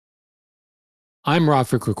I'm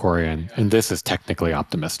Raffi Krikorian, and this is Technically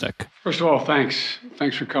Optimistic. First of all, thanks.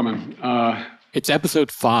 Thanks for coming. It's episode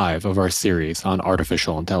 5 of our series on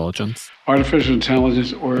artificial intelligence. Artificial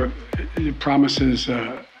intelligence, it promises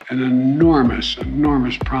an enormous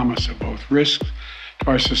promise of both risks to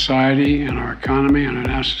our society and our economy and our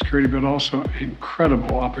national security, but also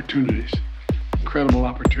incredible opportunities.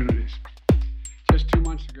 Just 2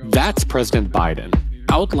 months ago... That's President Biden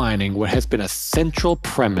outlining what has been a central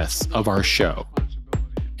premise of our show.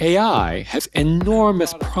 AI has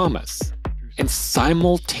enormous promise and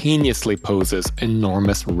simultaneously poses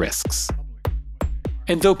enormous risks.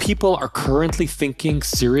 And though people are currently thinking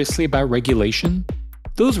seriously about regulation,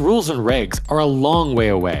 those rules and regs are a long way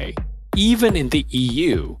away, even in the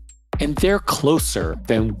EU, and they're closer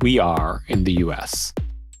than we are in the US.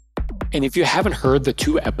 And if you haven't heard the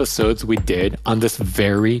 2 episodes we did on this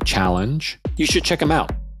very challenge, you should check them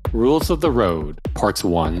out. Rules of the Road, Parts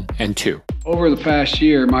 1 and 2. Over the past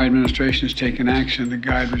year, my administration has taken action to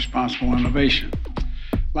guide responsible innovation.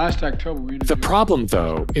 Last October, The problem,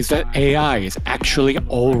 though, is that AI is actually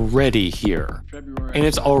already here, and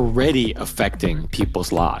it's already affecting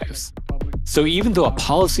people's lives. So even though a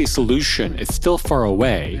policy solution is still far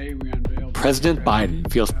away, President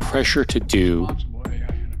Biden feels pressure to do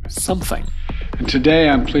something. And today,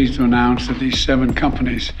 I'm pleased to announce that these 7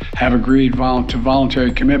 companies have agreed to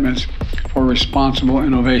voluntary commitments for responsible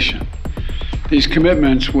innovation. These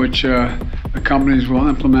commitments, which the companies will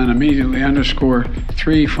implement immediately, underscore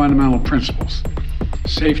 3 fundamental principles: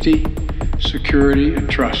 safety, security, and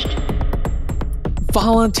trust.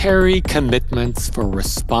 Voluntary commitments for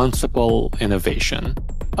responsible innovation.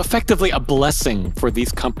 Effectively a blessing for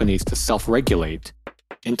these companies to self-regulate,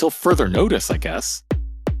 until further notice, I guess.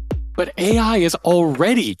 But AI is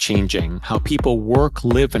already changing how people work,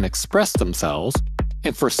 live, and express themselves,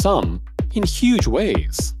 and for some, in huge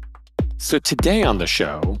ways. So today on the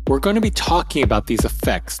show, we're going to be talking about these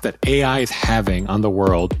effects that AI is having on the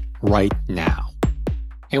world right now.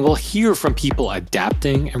 And we'll hear from people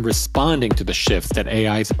adapting and responding to the shifts that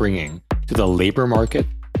AI is bringing to the labor market,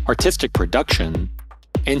 artistic production,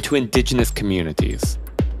 and to indigenous communities.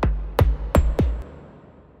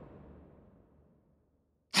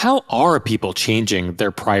 How are people changing their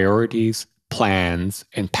priorities, plans,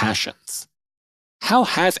 and passions? How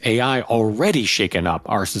has AI already shaken up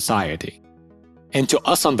our society? And to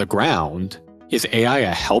us on the ground, is AI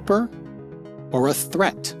a helper or a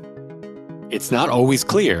threat? It's not always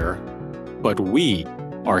clear, but we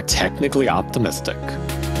are technically optimistic.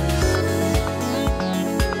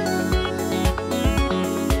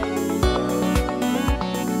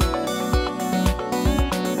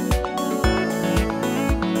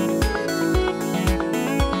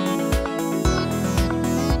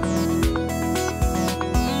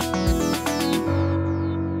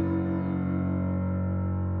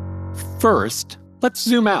 First, let's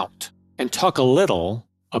zoom out and talk a little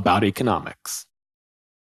about economics.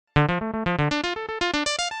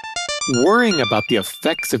 Worrying about the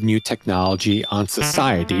effects of new technology on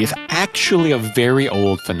society is actually a very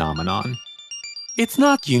old phenomenon. It's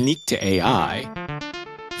not unique to AI.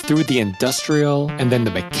 Through the industrial, and then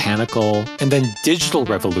the mechanical, and then digital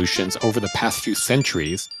revolutions over the past few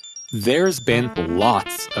centuries, there's been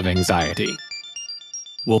lots of anxiety.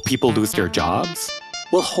 Will people lose their jobs?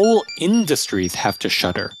 Will whole industries have to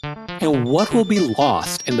shutter? And what will be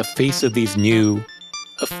lost in the face of these new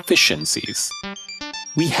efficiencies?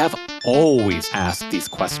 We have always asked these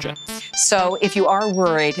questions. So if you are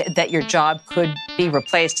worried that your job could be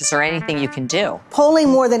replaced, is there anything you can do? Polling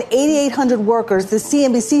more than 8,800 workers, the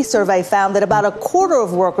CNBC survey found that about a quarter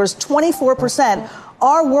of workers, 24%,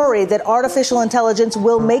 are worried that artificial intelligence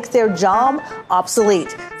will make their job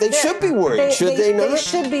obsolete. They should be worried, should they not? They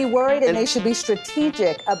should be worried, and they should be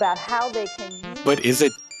strategic about how they can use... But is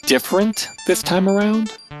it different this time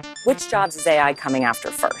around? Which jobs is AI coming after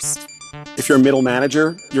first? If you're a middle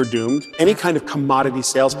manager, you're doomed. Any kind of commodity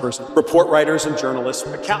salesperson, report writers and journalists,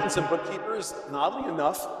 accountants and bookkeepers, and oddly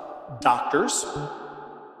enough, doctors.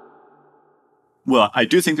 Well, I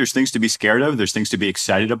do think there's things to be scared of. There's things to be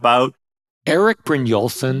excited about. Erik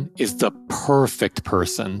Brynjolfsson is the perfect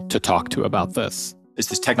person to talk to about this. As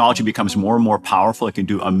this technology becomes more and more powerful, it can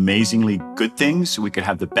do amazingly good things. We could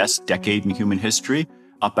have the best decade in human history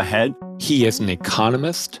up ahead. He is an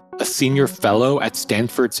economist, a senior fellow at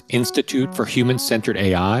Stanford's Institute for Human-Centered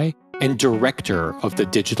AI, and director of the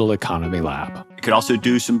Digital Economy Lab. It could also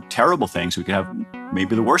do some terrible things. We could have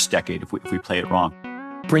maybe the worst decade if we play it wrong.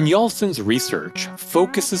 Brynjolfsson's research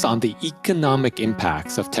focuses on the economic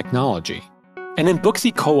impacts of technology. And in books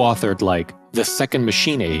he co-authored like The Second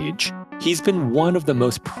Machine Age, he's been one of the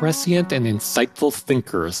most prescient and insightful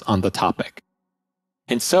thinkers on the topic.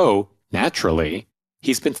 And so, naturally,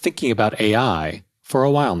 he's been thinking about AI for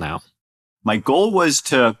a while now. My goal was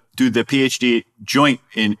to do the PhD joint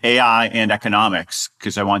in AI and economics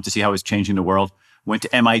because I wanted to see how it was changing the world. Went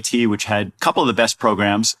to MIT, which had a couple of the best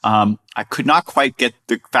programs. I could not quite get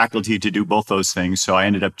the faculty to do both those things, so I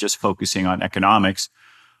ended up just focusing on economics.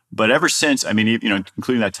 But ever since, I mean,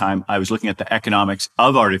 including that time, I was looking at the economics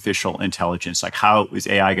of artificial intelligence, like how is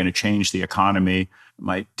AI going to change the economy?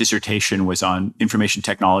 My dissertation was on information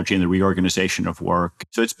technology and the reorganization of work.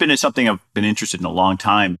 So it's been something I've been interested in a long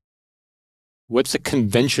time. What's the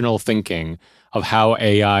conventional thinking of how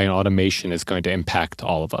AI and automation is going to impact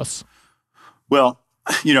all of us? Well,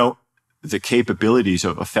 the capabilities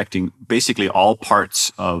of affecting basically all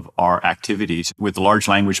parts of our activities with large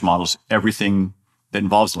language models, everything that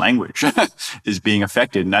involves language is being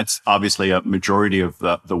affected. And that's obviously a majority of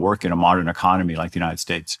the work in a modern economy like the United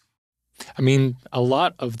States. I mean, a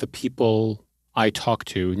lot of the people I talk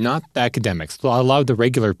to, not the academics, a lot of the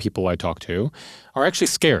regular people I talk to are actually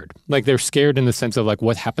scared. Like they're scared in the sense of like,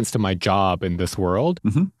 what happens to my job in this world?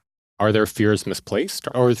 Mm-hmm. Are their fears misplaced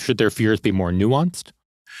or should their fears be more nuanced?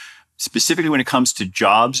 Specifically when it comes to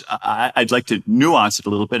jobs, I'd like to nuance it a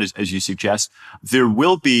little bit, as you suggest. There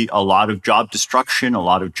will be a lot of job destruction, a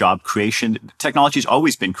lot of job creation. Technology has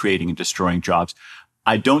always been creating and destroying jobs.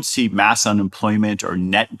 I don't see mass unemployment or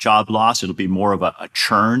net job loss. It'll be more of a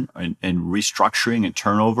churn and restructuring and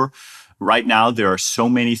turnover. Right now, there are so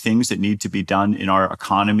many things that need to be done in our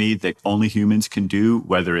economy that only humans can do,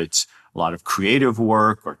 whether it's a lot of creative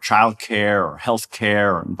work or childcare or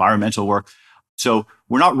healthcare or environmental work. So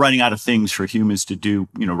we're not running out of things for humans to do,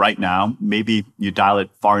 right now. Maybe you dial it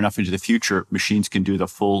far enough into the future, machines can do the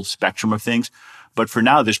full spectrum of things. But for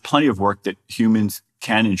now, there's plenty of work that humans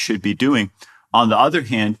can and should be doing. On the other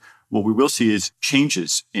hand, what we will see is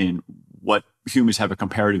changes in what humans have a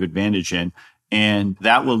comparative advantage in. And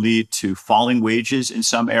that will lead to falling wages in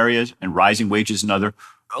some areas and rising wages in other.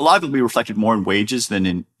 A lot of it will be reflected more in wages than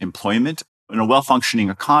in employment. In a well-functioning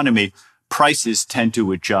economy, prices tend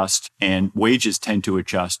to adjust and wages tend to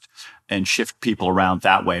adjust and shift people around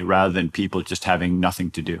that way rather than people just having nothing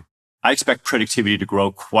to do. I expect productivity to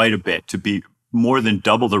grow quite a bit, to be more than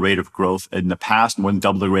double the rate of growth in the past, more than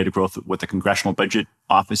double the rate of growth what the Congressional Budget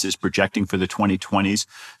Office is projecting for the 2020s.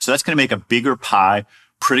 So that's going to make a bigger pie.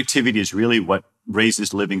 Productivity is really what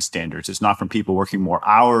raises living standards. It's not from people working more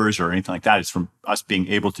hours or anything like that. It's from us being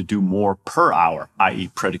able to do more per hour, i.e.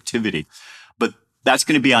 productivity. But that's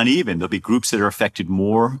going to be uneven. There'll be groups that are affected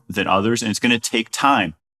more than others, and it's going to take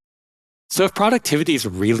time. So if productivity is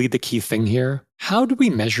really the key thing here, how do we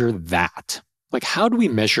measure that? Like, how do we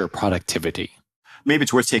measure productivity? Maybe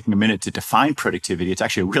it's worth taking a minute to define productivity. It's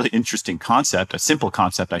actually a really interesting concept, a simple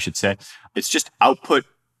concept, I should say. It's just output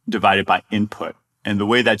divided by input. And the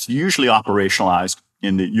way that's usually operationalized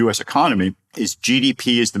in the U.S. economy is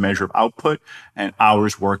GDP is the measure of output and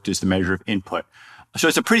hours worked is the measure of input. So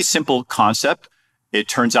it's a pretty simple concept. It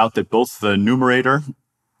turns out that both the numerator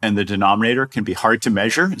and the denominator can be hard to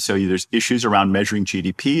measure. So there's issues around measuring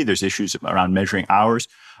GDP. There's issues around measuring hours.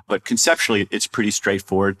 But conceptually, it's pretty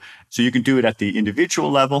straightforward. So you can do it at the individual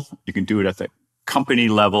level. You can do it at the company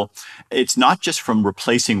level. It's not just from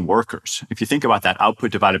replacing workers. If you think about that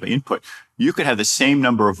output divided by input, you could have the same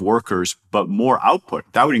number of workers, but more output.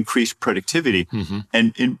 That would increase productivity. Mm-hmm.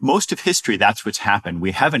 And in most of history, that's what's happened.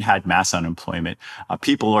 We haven't had mass unemployment.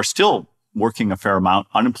 People are still working a fair amount.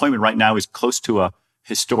 Unemployment right now is close to a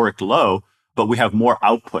historic low, but we have more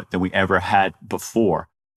output than we ever had before.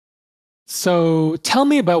 So tell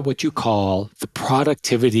me about what you call the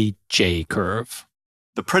productivity J-curve.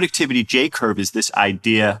 The productivity J-curve is this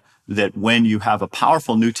idea that when you have a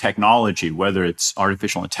powerful new technology, whether it's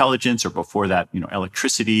artificial intelligence or before that,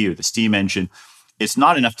 electricity or the steam engine, it's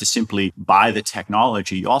not enough to simply buy the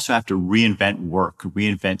technology. You also have to reinvent work,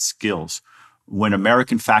 reinvent skills. When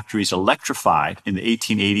American factories electrified in the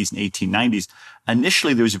 1880s and 1890s,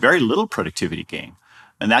 initially there was very little productivity gain.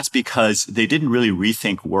 And that's because they didn't really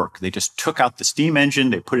rethink work. They just took out the steam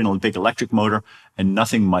engine, they put in a big electric motor, and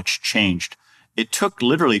nothing much changed. It took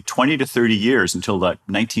literally 20 to 30 years until the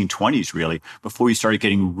 1920s, really, before you started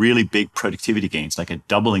getting really big productivity gains, like a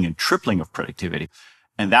doubling and tripling of productivity.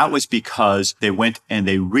 And that was because they went and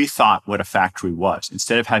they rethought what a factory was.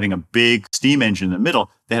 Instead of having a big steam engine in the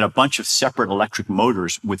middle, they had a bunch of separate electric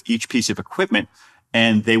motors with each piece of equipment,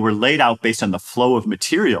 and they were laid out based on the flow of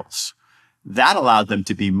materials. That allowed them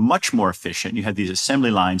to be much more efficient. You had these assembly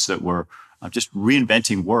lines that were just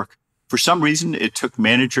reinventing work. For some reason, it took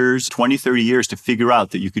managers 20, 30 years to figure out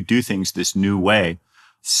that you could do things this new way.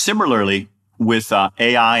 Similarly, with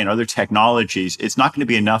AI and other technologies, it's not going to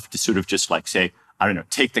be enough to sort of just like say, I don't know,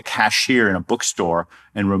 take the cashier in a bookstore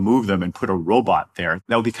and remove them and put a robot there.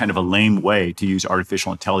 That would be kind of a lame way to use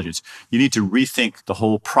artificial intelligence. You need to rethink the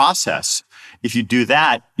whole process. If you do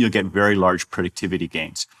that, you'll get very large productivity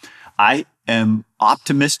gains. I am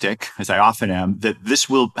optimistic, as I often am, that this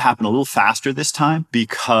will happen a little faster this time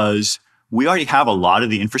because we already have a lot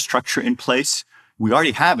of the infrastructure in place. We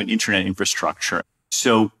already have an internet infrastructure.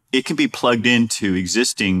 So it can be plugged into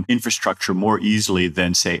existing infrastructure more easily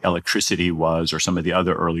than, say, electricity was or some of the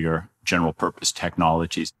other earlier general purpose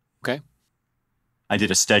technologies. Okay. I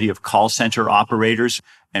did a study of call center operators,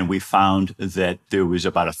 and we found that there was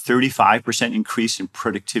about a 35% increase in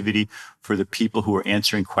productivity for the people who were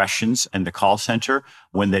answering questions in the call center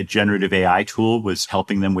when the generative AI tool was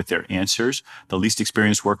helping them with their answers. The least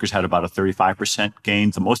experienced workers had about a 35%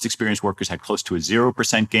 gain. The most experienced workers had close to a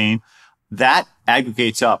 0% gain. That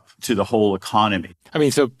aggregates up to the whole economy. I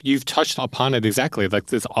mean, so you've touched upon it exactly, like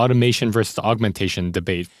this automation versus augmentation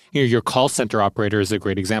debate. Your call center operator is a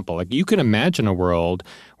great example. Like you can imagine a world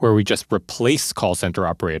where we just replace call center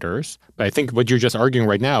operators. But I think what you're just arguing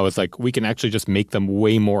right now is like we can actually just make them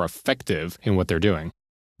way more effective in what they're doing.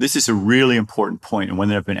 This is a really important point and one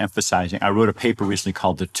that I've been emphasizing. I wrote a paper recently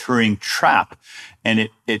called The Turing Trap, and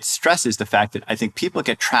it stresses the fact that I think people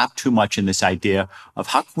get trapped too much in this idea of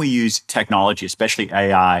how can we use technology, especially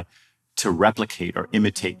AI, to replicate or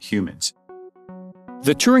imitate humans.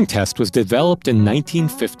 The Turing test was developed in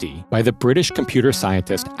 1950 by the British computer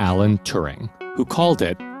scientist Alan Turing, who called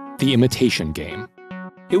it the imitation game.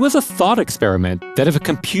 It was a thought experiment that if a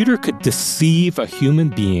computer could deceive a human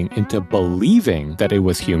being into believing that it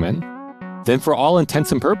was human, then for all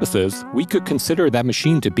intents and purposes, we could consider that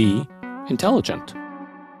machine to be intelligent.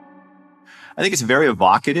 I think it's very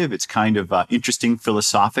evocative. It's kind of interesting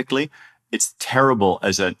philosophically. It's terrible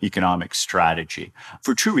as an economic strategy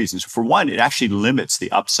for two reasons. For one, it actually limits the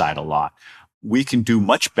upside a lot. We can do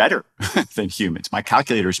much better than humans. My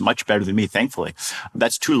calculator is much better than me, thankfully.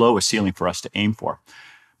 That's too low a ceiling for us to aim for.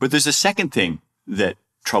 But there's a second thing that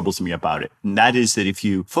troubles me about it, and that is that if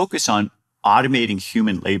you focus on automating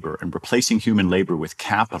human labor and replacing human labor with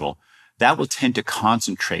capital, that will tend to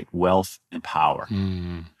concentrate wealth and power.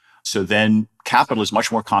 So then capital is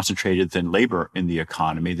much more concentrated than labor in the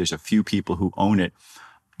economy. There's a few people who own it,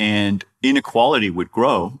 and inequality would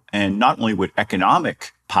grow. And not only would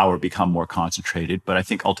economic power become more concentrated, but I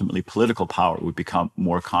think ultimately political power would become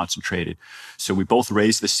more concentrated. So we both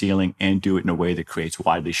raise the ceiling and do it in a way that creates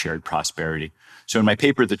widely shared prosperity. So in my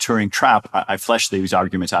paper, The Turing Trap, I flesh these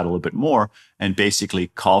arguments out a little bit more and basically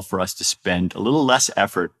call for us to spend a little less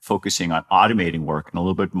effort focusing on automating work and a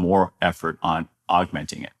little bit more effort on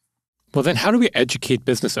augmenting it. Well, then how do we educate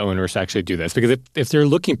business owners to actually do this? Because if they're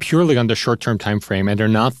looking purely on the short-term time frame and they're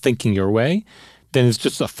not thinking your way, then it's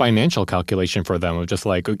just a financial calculation for them of just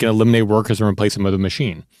like, we can eliminate workers and replace them with a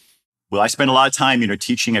machine. Well, I spend a lot of time,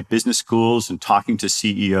 teaching at business schools and talking to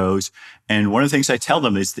CEOs. And one of the things I tell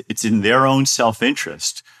them is that it's in their own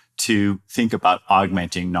self-interest to think about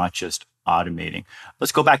augmenting, not just automating.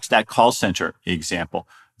 Let's go back to that call center example.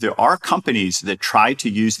 There are companies that try to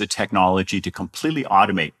use the technology to completely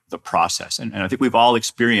automate the process. And I think we've all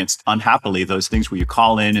experienced, unhappily, those things where you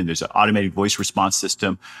call in and there's an automated voice response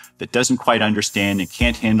system that doesn't quite understand and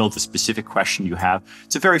can't handle the specific question you have.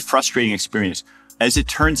 It's a very frustrating experience. As it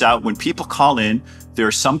turns out, when people call in, there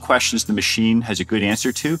are some questions the machine has a good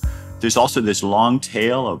answer to. There's also this long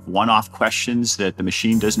tail of one-off questions that the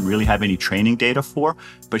machine doesn't really have any training data for.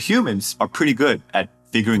 But humans are pretty good at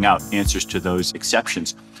figuring out answers to those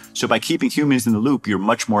exceptions. So by keeping humans in the loop, you're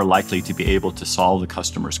much more likely to be able to solve the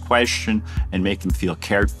customer's question and make them feel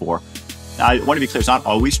cared for. Now, I want to be clear, it's not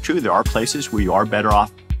always true. There are places where you are better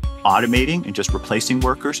off automating and just replacing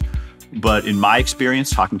workers. But in my experience,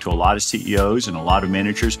 talking to a lot of CEOs and a lot of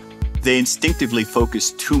managers, they instinctively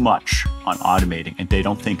focus too much on automating and they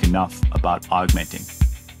don't think enough about augmenting.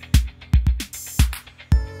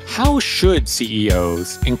 How should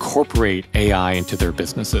CEOs incorporate AI into their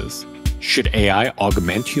businesses? Should AI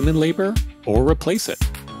augment human labor or replace it?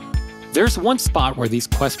 There's one spot where these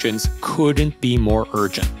questions couldn't be more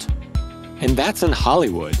urgent, and that's in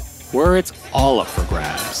Hollywood, where it's all up for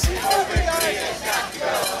grabs.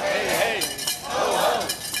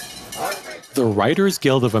 The Writers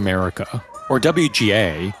Guild of America, or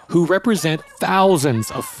WGA, who represent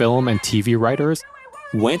thousands of film and TV writers,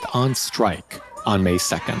 went on strike on May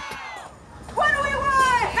 2nd.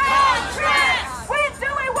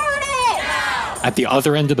 At the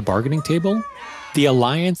other end of the bargaining table, the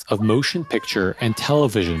Alliance of Motion Picture and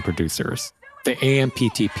Television Producers, the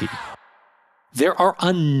AMPTP. There are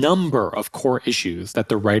a number of core issues that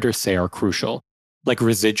the writers say are crucial, like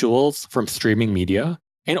residuals from streaming media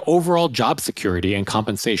and overall job security and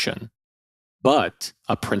compensation. But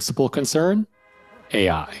a principal concern?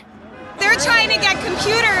 AI. They're trying to get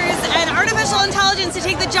computers and artificial intelligence to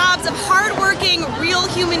take the jobs of hardworking, real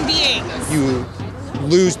human beings. You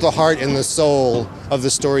lose the heart and the soul of the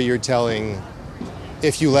story you're telling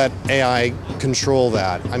if you let AI control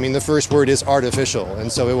that. I mean, the first word is artificial,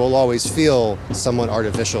 and so it will always feel somewhat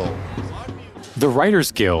artificial. The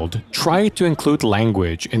Writers Guild tried to include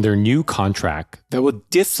language in their new contract that would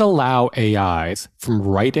disallow AIs from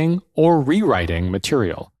writing or rewriting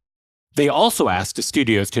material. They also asked the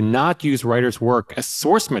studios to not use writers' work as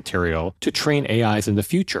source material to train AIs in the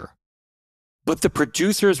future. But the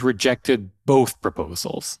producers rejected both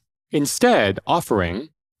proposals, instead offering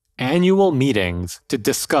annual meetings to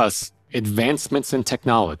discuss advancements in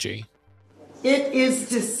technology. It is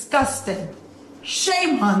disgusting.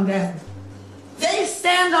 Shame on them. They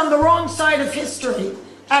stand on the wrong side of history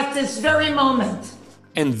at this very moment.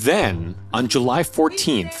 And then, on July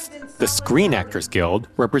 14th, the Screen Actors Guild,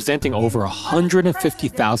 representing over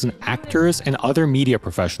 150,000 actors and other media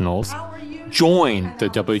professionals, joined the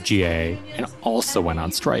WGA and also went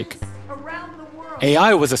on strike.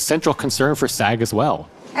 AI was a central concern for SAG as well.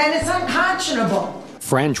 And it's unconscionable.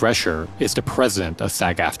 Fran Drescher is the president of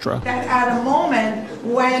SAG-AFTRA. That at a moment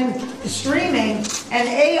when streaming and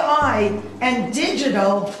AI and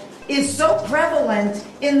digital is so prevalent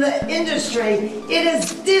in the industry, it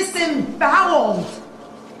has disemboweled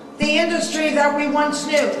the industry that we once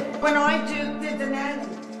knew. When I did the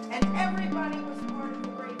Nancy, and everybody was part of the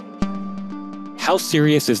great picture. How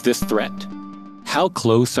serious is this threat? How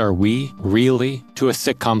close are we, really, to a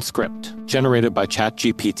sitcom script generated by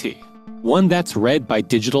ChatGPT? One that's read by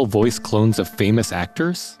digital voice clones of famous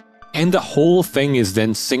actors? And the whole thing is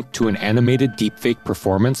then synced to an animated deepfake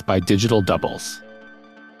performance by digital doubles.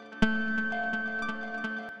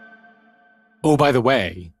 Oh, by the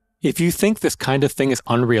way, if you think this kind of thing is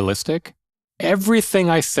unrealistic, everything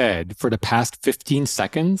I said for the past 15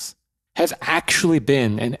 seconds has actually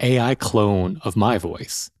been an AI clone of my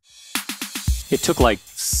voice. It took like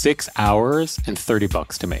 6 hours and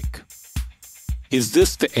 $30 to make. Is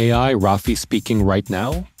this the AI Raffi speaking right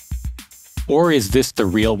now? Or is this the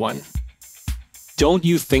real one? Don't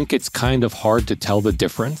you think it's kind of hard to tell the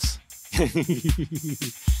difference?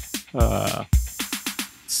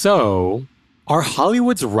 So, are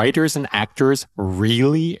Hollywood's writers and actors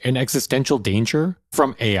really in existential danger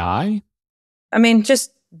from AI? I mean,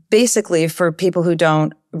 just basically for people who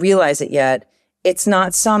don't realize it yet, it's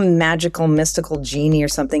not some magical, mystical genie or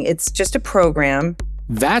something. It's just a program.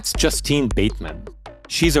 That's Justine Bateman.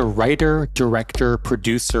 She's a writer, director,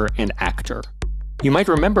 producer, and actor. You might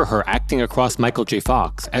remember her acting across Michael J.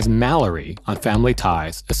 Fox as Mallory on Family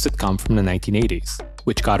Ties, a sitcom from the 1980s,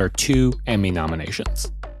 which got her 2 Emmy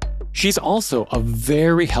nominations. She's also a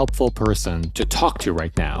very helpful person to talk to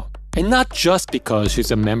right now. And not just because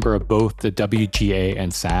she's a member of both the WGA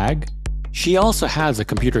and SAG, she also has a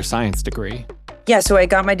computer science degree. Yeah, so I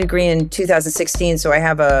got my degree in 2016, so I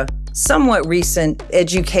have a somewhat recent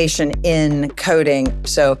education in coding.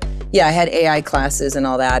 So yeah, I had AI classes and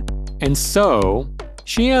all that. And so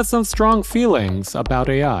she has some strong feelings about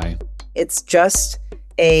AI. It's just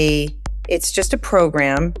a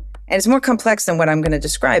program, and it's more complex than what I'm going to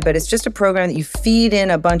describe, but it's just a program that you feed in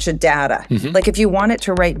a bunch of data. Mm-hmm. Like if you want it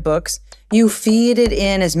to write books, you feed it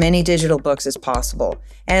in as many digital books as possible,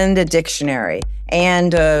 and a dictionary,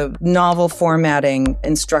 and a novel formatting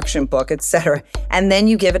instruction book, etc. And then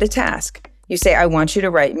you give it a task. You say, I want you to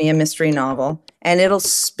write me a mystery novel, and it'll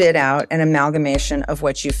spit out an amalgamation of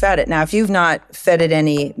what you fed it. Now, if you've not fed it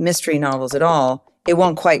any mystery novels at all, it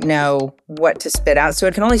won't quite know what to spit out. So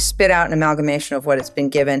it can only spit out an amalgamation of what it's been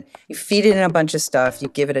given. You feed it in a bunch of stuff, you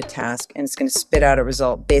give it a task, and it's going to spit out a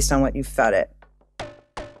result based on what you fed it.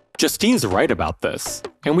 Justine's right about this,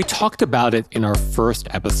 and we talked about it in our first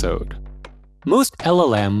episode. Most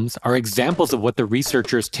LLMs are examples of what the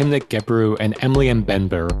researchers Timnit Gebru and Emily M.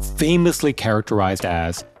 Benber famously characterized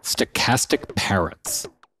as stochastic parrots.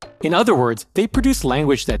 In other words, they produce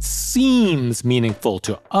language that seems meaningful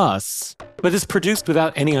to us, but is produced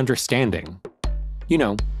without any understanding. You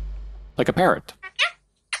know, like a parrot.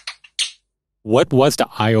 What was the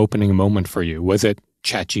eye-opening moment for you? Was it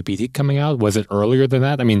ChatGPT coming out? Was it earlier than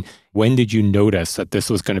that? I mean, when did you notice that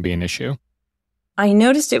this was going to be an issue? I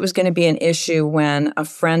noticed it was going to be an issue when a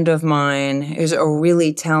friend of mine, who's a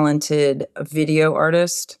really talented video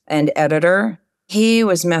artist and editor, he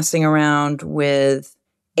was messing around with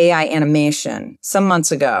AI animation some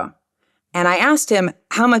months ago. And I asked him,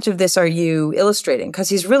 how much of this are you illustrating? Because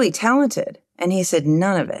he's really talented. And he said,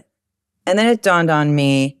 none of it. And then it dawned on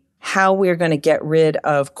me how we're going to get rid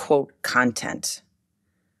of, quote, content.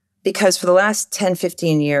 Because for the last 10,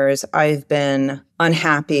 15 years, I've been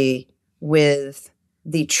unhappy with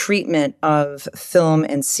the treatment of film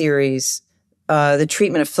and series, the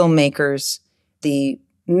treatment of filmmakers, the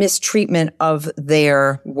mistreatment of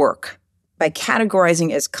their work by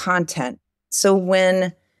categorizing as content. So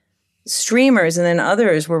when streamers and then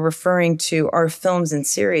others were referring to our films and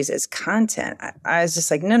series as content, I was just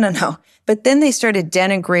like, no. But then they started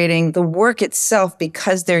denigrating the work itself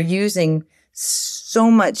because they're using so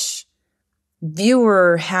much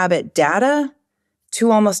viewer habit data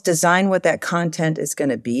to almost design what that content is going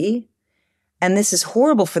to be. And this is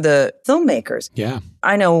horrible for the filmmakers. Yeah.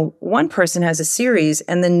 I know one person has a series,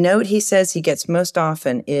 and the note he says he gets most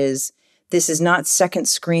often is, "This is not second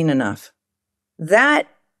screen enough." That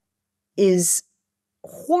is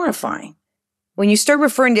horrifying. When you start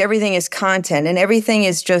referring to everything as content and everything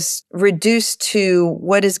is just reduced to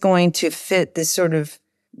what is going to fit this sort of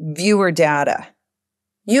viewer data,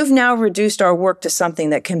 you've now reduced our work to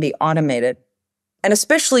something that can be automated. And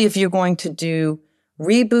especially if you're going to do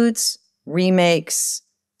reboots, remakes,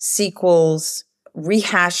 sequels,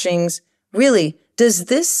 rehashings. Really, does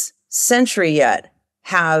this century yet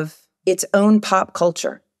have its own pop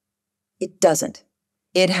culture? It doesn't.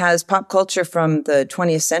 It has pop culture from the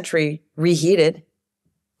 20th century reheated,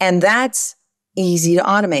 and that's easy to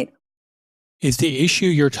automate. Is the issue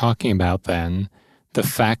you're talking about then the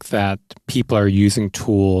fact that people are using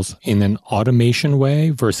tools in an automation way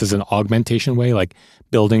versus an augmentation way, like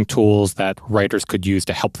building tools that writers could use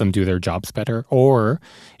to help them do their jobs better? Or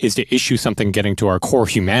is the issue something getting to our core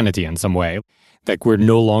humanity in some way? Like we're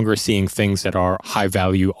no longer seeing things that are high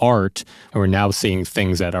value art, and we're now seeing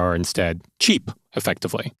things that are instead cheap,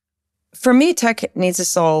 effectively. For me, tech needs to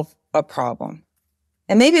solve a problem.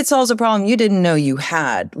 And maybe it solves a problem you didn't know you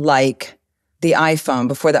had, like the iPhone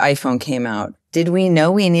before the iPhone came out. Did we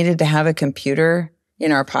know we needed to have a computer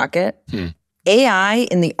in our pocket? AI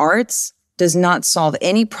in the arts does not solve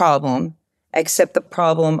any problem except the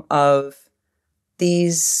problem of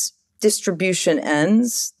these distribution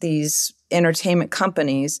ends, these entertainment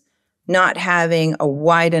companies not having a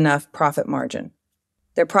wide enough profit margin.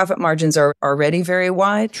 Their profit margins are already very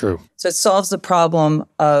wide. True. So it solves the problem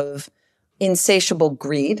of insatiable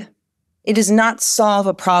greed. It does not solve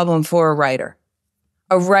a problem for a writer.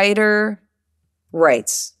 A writer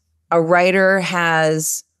writes. A writer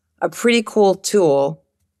has a pretty cool tool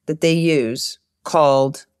that they use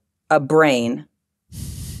called a brain.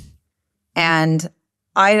 And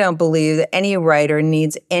I don't believe that any writer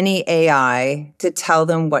needs any AI to tell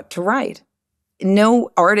them what to write.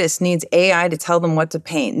 No artist needs AI to tell them what to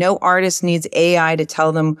paint. No artist needs AI to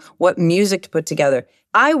tell them what music to put together.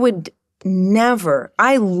 I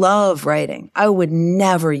love writing. I would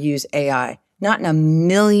never use AI. Not in a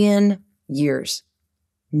million years.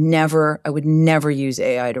 I would never use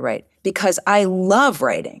AI to write because I love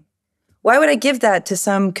writing. Why would I give that to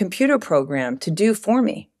some computer program to do for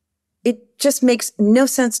me? It just makes no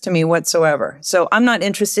sense to me whatsoever. So I'm not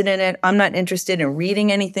interested in it. I'm not interested in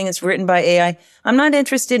reading anything that's written by AI. I'm not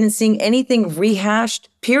interested in seeing anything rehashed,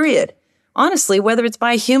 period. Honestly, whether it's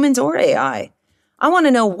by humans or AI. I want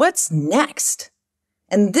to know what's next.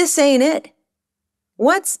 And this ain't it.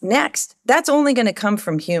 What's next? That's only going to come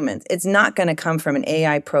from humans. It's not going to come from an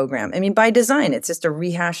AI program. I mean, by design, it's just a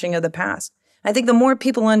rehashing of the past. I think the more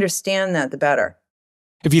people understand that, the better.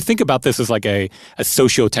 If you think about this as like a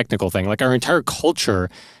socio-technical thing, like our entire culture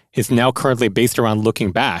is now currently based around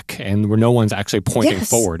looking back and where no one's actually pointing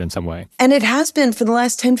forward in some way. And it has been for the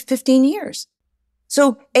last 10, 15 years.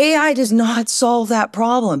 So AI does not solve that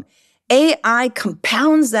problem. AI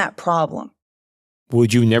compounds that problem.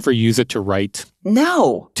 Would you never use it to write?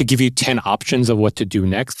 No. To give you 10 options of what to do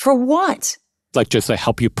next? For what? Like just to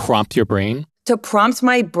help you prompt your brain? To prompt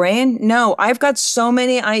my brain? No, I've got so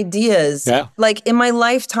many ideas. Yeah. Like in my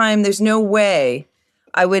lifetime, there's no way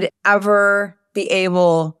I would ever be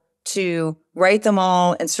able to write them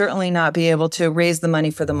all and certainly not be able to raise the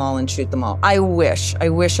money for them all and shoot them all. I wish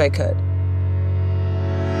I could.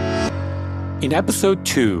 In episode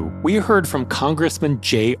 2, we heard from Congressman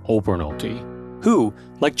Jay Obernolte, who,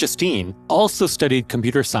 like Justine, also studied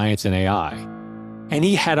computer science and AI. And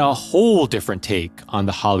he had a whole different take on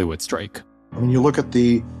the Hollywood strike. When you look at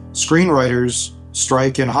the screenwriters'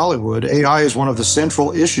 strike in Hollywood, AI is one of the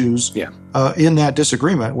central issues in that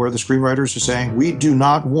disagreement, where the screenwriters are saying, we do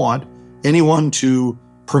not want anyone to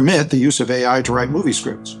permit the use of AI to write movie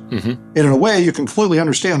scripts. And in a way, you can completely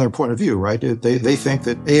understand their point of view, right? They think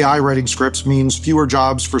that AI writing scripts means fewer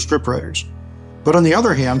jobs for scriptwriters. But on the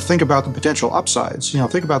other hand, think about the potential upsides.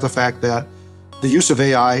 Think about the fact that the use of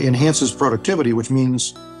AI enhances productivity, which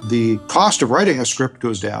means the cost of writing a script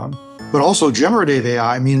goes down, But also generative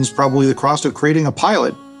AI means probably the cost of creating a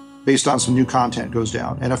pilot based on some new content goes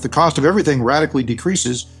down. And if the cost of everything radically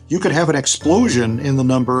decreases, you could have an explosion in the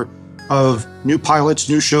number of new pilots,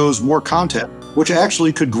 new shows, more content, which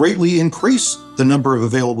actually could greatly increase the number of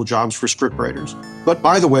available jobs for scriptwriters. But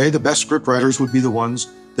by the way, the best scriptwriters would be the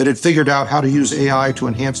ones that had figured out how to use AI to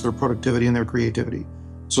enhance their productivity and their creativity.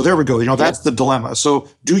 So there we go. That's the dilemma. So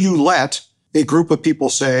do you let a group of people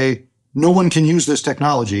say, no one can use this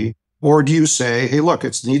technology? Or do you say, hey, look,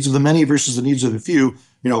 it's the needs of the many versus the needs of the few.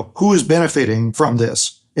 Who is benefiting from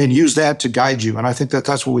this? And use that to guide you. And I think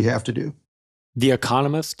that's what we have to do. The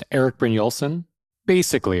economist, Erik Brynjolfsson,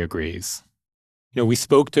 basically agrees. We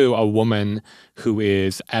spoke to a woman who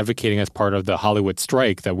is advocating as part of the Hollywood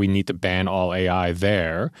strike that we need to ban all AI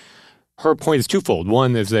there. Her point is twofold.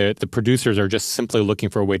 One is that the producers are just simply looking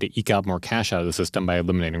for a way to eke out more cash out of the system by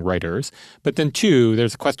eliminating writers. But then two,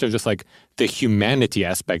 there's a question of just like the humanity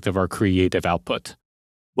aspect of our creative output.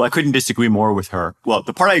 Well, I couldn't disagree more with her. Well,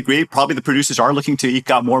 the part I agree, probably the producers are looking to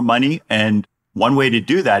eke out more money. And one way to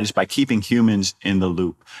do that is by keeping humans in the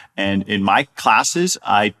loop. And in my classes,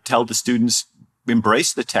 I tell the students,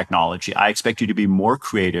 embrace the technology. I expect you to be more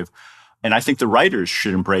creative. And I think the writers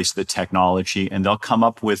should embrace the technology, and they'll come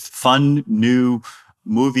up with fun new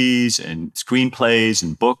movies and screenplays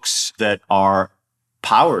and books that are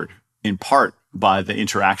powered in part by the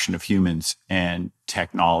interaction of humans and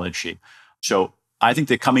technology. So I think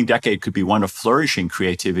the coming decade could be one of flourishing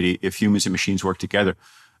creativity if humans and machines work together.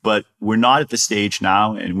 But we're not at the stage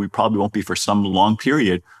now, and we probably won't be for some long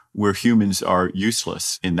period, where humans are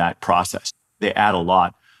useless in that process. They add a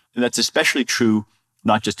lot. And that's especially true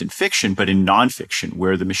not just in fiction, but in nonfiction,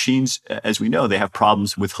 where the machines, as we know, they have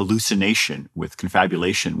problems with hallucination, with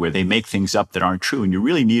confabulation, where they make things up that aren't true. And you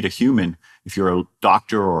really need a human, if you're a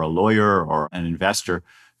doctor or a lawyer or an investor,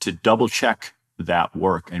 to double check that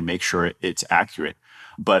work and make sure it's accurate.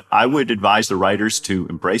 But I would advise the writers to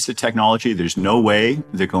embrace the technology. There's no way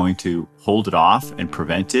they're going to hold it off and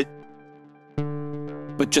prevent it.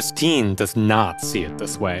 But Justine does not see it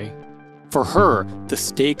this way. For her, the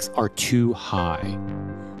stakes are too high.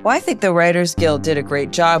 Well, I think the Writers Guild did a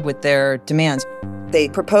great job with their demands. They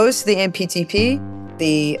proposed to the MPTP,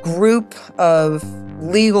 the group of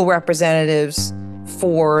legal representatives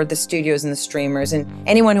for the studios and the streamers. And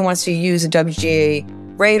anyone who wants to use a WGA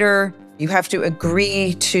writer, you have to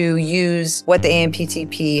agree to use what the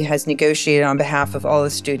AMPTP has negotiated on behalf of all the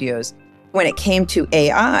studios. When it came to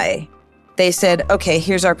AI, they said, okay,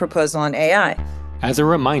 here's our proposal on AI. As a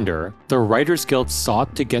reminder, the Writers Guild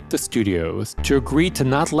sought to get the studios to agree to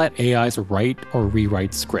not let AIs write or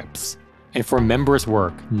rewrite scripts, and for members'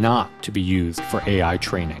 work not to be used for AI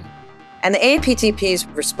training. And the AMPTP's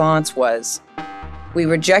response was, we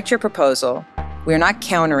reject your proposal, we're not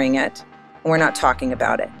countering it, and we're not talking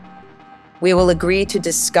about it. We will agree to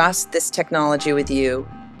discuss this technology with you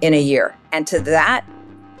in a year. And to that,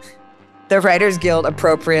 the Writers Guild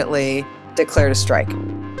appropriately declared a strike.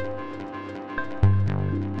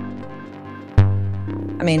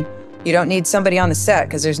 I mean, you don't need somebody on the set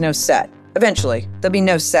because there's no set. Eventually, there'll be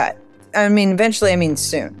no set. Eventually, I mean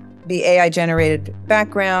soon. Be AI-generated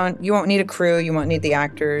background. You won't need a crew. You won't need the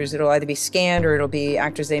actors. It'll either be scanned or it'll be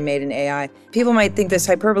actors they made in AI. People might think this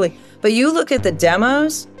hyperbole, but you look at the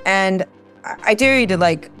demos, and I dare you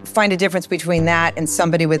to find a difference between that and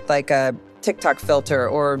somebody with a TikTok filter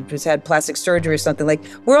or who's had plastic surgery or something.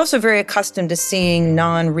 We're also very accustomed to seeing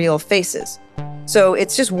non-real faces. So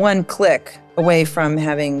it's just one click away from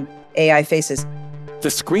having AI faces. The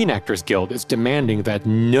Screen Actors Guild is demanding that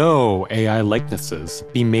no AI likenesses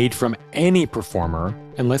be made from any performer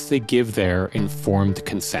unless they give their informed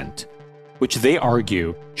consent, which they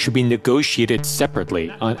argue should be negotiated separately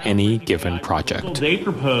on any given project. They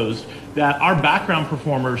proposed that our background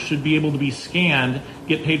performers should be able to be scanned,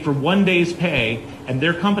 get paid for 1 day's pay, and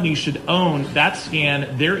their company should own that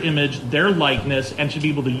scan, their image, their likeness, and should be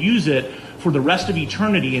able to use it for the rest of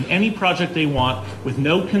eternity in any project they want with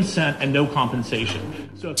no consent and no compensation.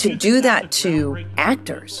 So to do that to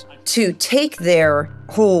actors, to take their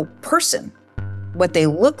whole person, what they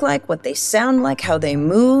look like, what they sound like, how they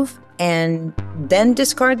move, and then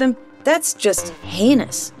discard them, that's just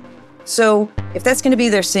heinous. So if that's going to be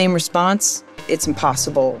their same response, it's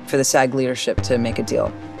impossible for the SAG leadership to make a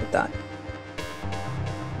deal with that.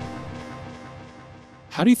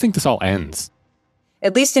 How do you think this all ends?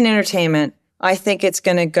 At least in entertainment, I think it's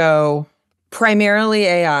going to go primarily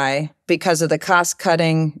AI because of the cost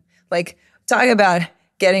cutting. Talk about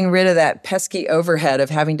getting rid of that pesky overhead of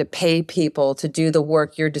having to pay people to do the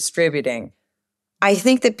work you're distributing. I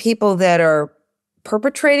think that people that are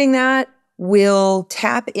perpetrating that will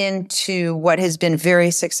tap into what has been very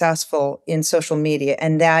successful in social media,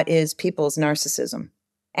 and that is people's narcissism.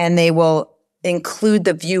 And they will include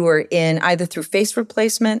the viewer in either through face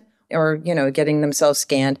replacement or, getting themselves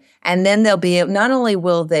scanned. And then not only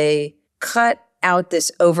will they cut out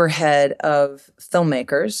this overhead of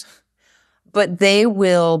filmmakers, but they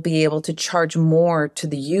will be able to charge more to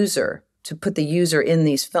the user to put the user in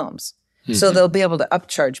these films. Mm-hmm. So they'll be able to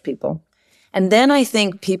upcharge people. And then I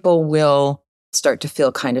think people will start to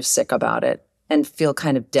feel kind of sick about it and feel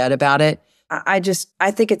kind of dead about it. I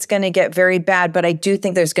think it's going to get very bad, but I do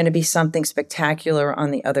think there's going to be something spectacular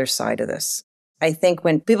on the other side of this. I think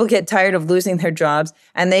when people get tired of losing their jobs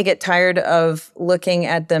and they get tired of looking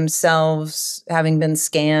at themselves having been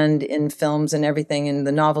scanned in films and everything and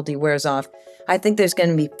the novelty wears off, I think there's going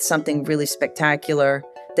to be something really spectacular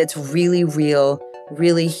that's really real,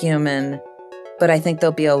 really human. But I think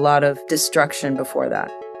there'll be a lot of destruction before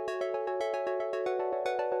that.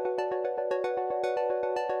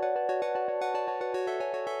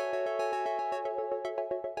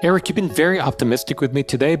 Erik, you've been very optimistic with me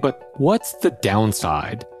today, but what's the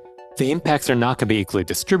downside? The impacts are not going to be equally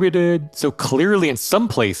distributed, so clearly in some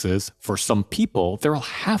places, for some people, there will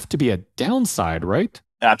have to be a downside, right?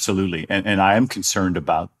 Absolutely, and I am concerned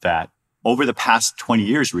about that. Over the past 20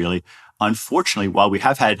 years, really, unfortunately, while we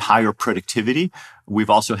have had higher productivity, we've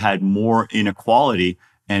also had more inequality,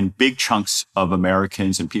 and big chunks of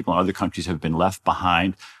Americans and people in other countries have been left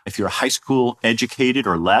behind. If you're high school educated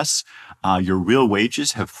or less, your real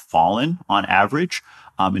wages have fallen on average.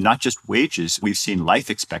 And not just wages, we've seen life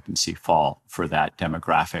expectancy fall for that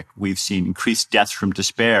demographic. We've seen increased deaths from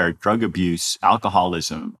despair, drug abuse,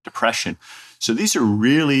 alcoholism, depression. So these are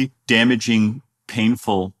really damaging,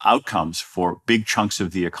 painful outcomes for big chunks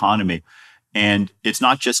of the economy. And it's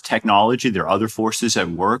not just technology. There are other forces at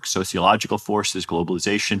work, sociological forces,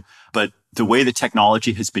 globalization. But the way the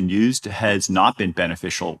technology has been used has not been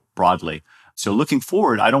beneficial broadly. So looking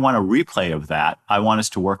forward, I don't want a replay of that. I want us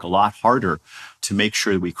to work a lot harder to make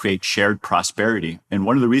sure that we create shared prosperity. And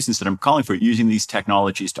one of the reasons that I'm calling for using these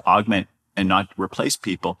technologies to augment and not replace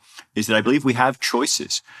people is that I believe we have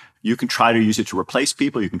choices. You can try to use it to replace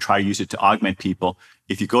people. You can try to use it to augment people.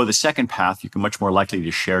 If you go the second path, you're much more likely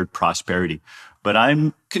to shared prosperity. But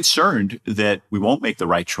I'm concerned that we won't make the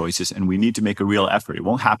right choices and we need to make a real effort. It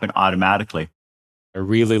won't happen automatically. I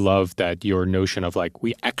really love that your notion of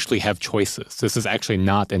we actually have choices. This is actually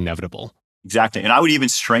not inevitable. Exactly. And I would even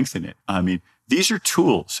strengthen it. I mean, these are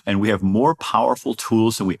tools and we have more powerful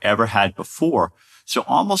tools than we ever had before. So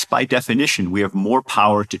almost by definition, we have more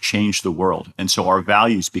power to change the world. And so our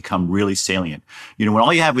values become really salient. When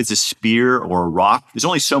all you have is a spear or a rock, there's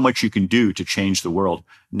only so much you can do to change the world.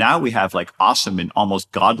 Now we have awesome and almost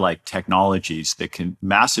godlike technologies that can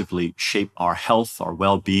massively shape our health, our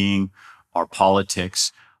well-being, our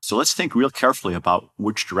politics. So let's think real carefully about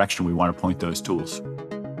which direction we want to point those tools.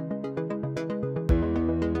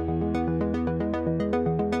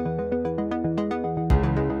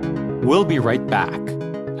 We'll be right back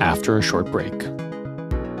after a short break.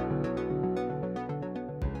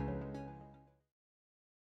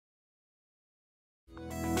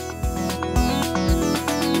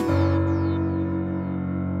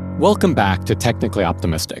 Welcome back to Technically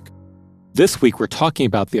Optimistic. This week, we're talking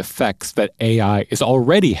about the effects that AI is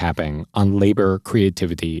already having on labor,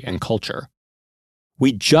 creativity, and culture.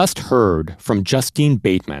 We just heard from Justine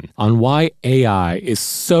Bateman on why AI is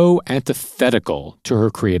so antithetical to her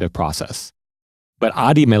creative process. But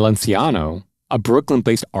Ari Melenciano, a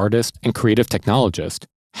Brooklyn-based artist and creative technologist,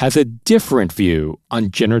 has a different view on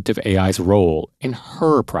generative AI's role in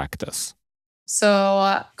her practice.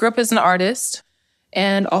 So, grew up as an artist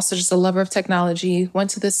and also just a lover of technology. Went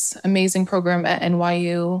to this amazing program at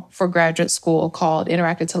NYU for graduate school called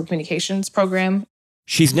Interactive Telecommunications Program.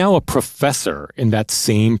 She's now a professor in that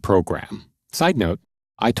same program. Side note,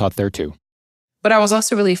 I taught there too. But I was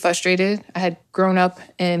also really frustrated. I had grown up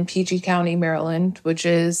in PG County, Maryland, which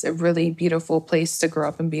is a really beautiful place to grow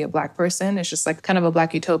up and be a Black person. It's just kind of a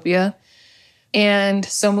Black utopia. And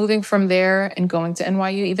so moving from there and going to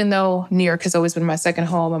NYU, even though New York has always been my second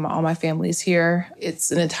home and all my family's here,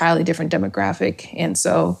 it's an entirely different demographic. And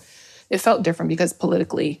so it felt different because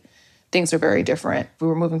politically, things are very different. We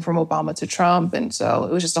were moving from Obama to Trump, and so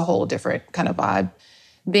it was just a whole different kind of vibe.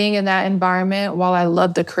 Being in that environment, while I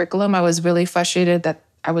loved the curriculum, I was really frustrated that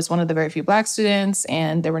I was one of the very few Black students,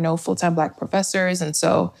 and there were no full-time Black professors. And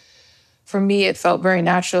so for me, it felt very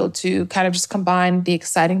natural to kind of just combine the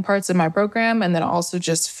exciting parts of my program and then also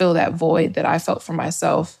just fill that void that I felt for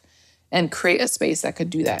myself and create a space that could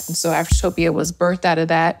do that. And so Aftertopia was birthed out of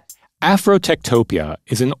that. Afrotectopia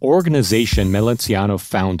is an organization Melenciano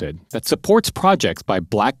founded that supports projects by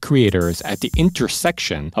Black creators at the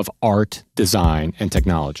intersection of art, design, and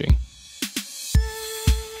technology.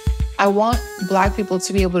 I want Black people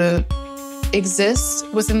to be able to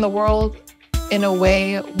exist within the world in a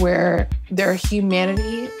way where their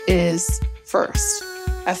humanity is first.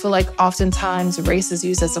 I feel like oftentimes race is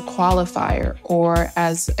used as a qualifier or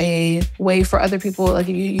as a way for other people, like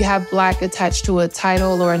you have Black attached to a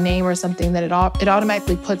title or a name or something, that it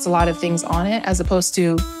automatically puts a lot of things on it, as opposed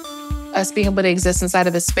to us being able to exist inside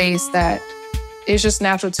of a space that is just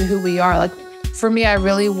natural to who we are. Like for me, I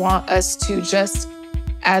really want us to just,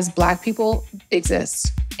 as Black people,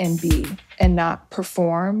 exist and be, and not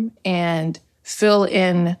perform and fill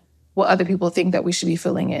in what other people think that we should be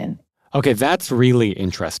filling in. Okay, that's really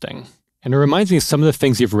interesting. And it reminds me of some of the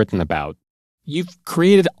things you've written about. You've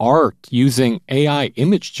created art using AI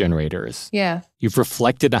image generators. Yeah. You've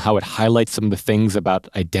reflected on how it highlights some of the things about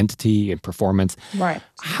identity and performance. Right.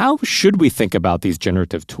 How should we think about these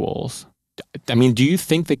generative tools? I mean, do you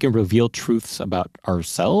think they can reveal truths about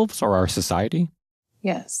ourselves or our society?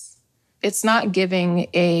 Yes. It's not giving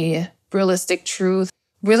a realistic truth.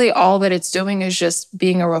 Really, all that it's doing is just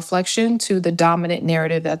being a reflection to the dominant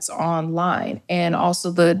narrative that's online, and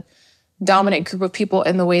also the dominant group of people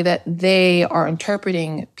in the way that they are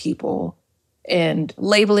interpreting people and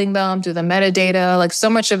labeling them through the metadata. Like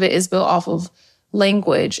so much of it is built off of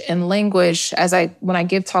language, and language, when I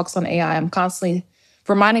give talks on AI, I'm constantly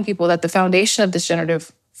reminding people that the foundation of this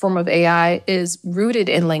generative form of AI is rooted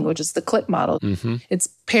in language. It's the clip model. Mm-hmm. It's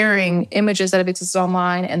pairing images that have existed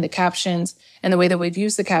online and the captions, and the way that we've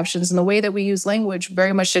used the captions and the way that we use language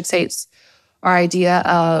very much dictates our idea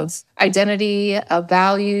of identity, of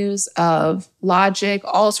values, of logic,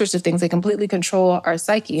 all sorts of things. They completely control our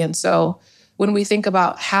psyche. And so when we think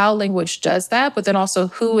about how language does that, but then also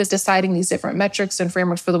who is deciding these different metrics and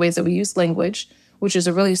frameworks for the ways that we use language, which is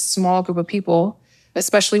a really small group of people,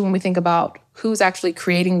 especially when we think about who's actually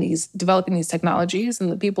developing these technologies,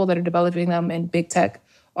 and the people that are developing them in big tech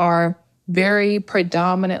are very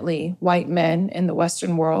predominantly white men in the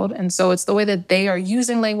Western world. And so it's the way that they are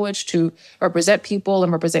using language to represent people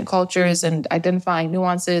and represent cultures and identifying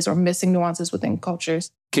nuances or missing nuances within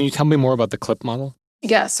cultures. Can you tell me more about the clip model?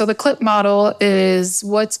 Yeah, so the clip model is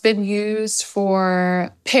what's been used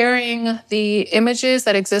for pairing the images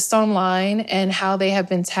that exist online and how they have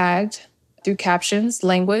been tagged through captions,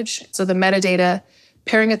 language. So the metadata,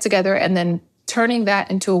 pairing it together and then turning that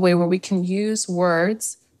into a way where we can use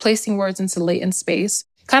words, placing words into latent space,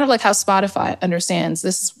 kind of like how Spotify understands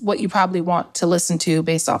this is what you probably want to listen to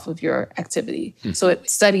based off of your activity. So it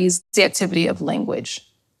studies the activity of language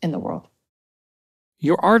in the world.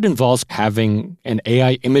 Your art involves having an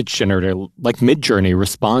AI image generator like Midjourney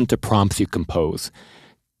respond to prompts you compose.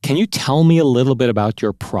 Can you tell me a little bit about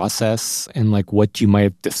your process and what you might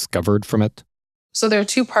have discovered from it? So there are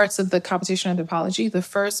two parts of the computational anthropology. The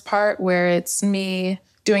first part where it's me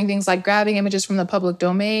doing things like grabbing images from the public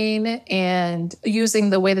domain and using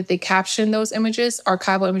the way that they caption those images,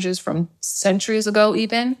 archival images from centuries ago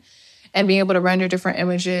even, and being able to render different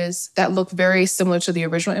images that look very similar to the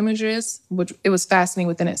original images, which it was fascinating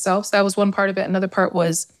within itself. So that was one part of it. Another part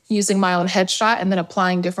was using my own headshot and then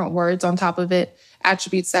applying different words on top of it,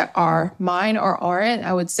 attributes that are mine or aren't.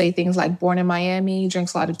 I would say things like born in Miami,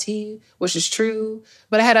 drinks a lot of tea, which is true.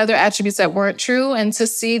 But I had other attributes that weren't true. And to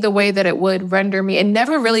see the way that it would render me, it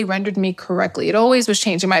never really rendered me correctly. It always was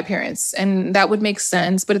changing my appearance. And that would make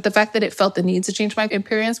sense. But the fact that it felt the need to change my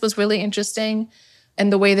appearance was really interesting.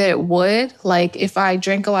 And the way that it would, like if I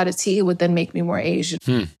drank a lot of tea, it would then make me more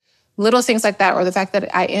Asian. Little things like that, or the fact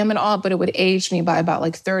that I am an alt, but it would age me by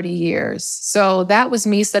about 30 years. So that was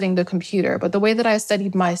me studying the computer. But the way that I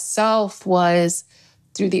studied myself was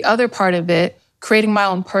through the other part of it, creating my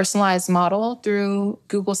own personalized model through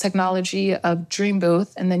Google's technology of Dream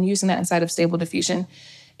Booth, and then using that inside of Stable Diffusion,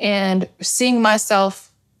 and seeing myself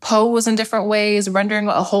pose in different ways, rendering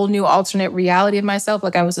a whole new alternate reality of myself.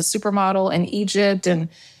 Like I was a supermodel in Egypt and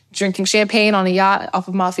drinking champagne on a yacht off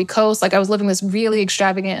of Amalfi Coast. Like I was living this really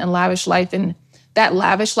extravagant and lavish life. And that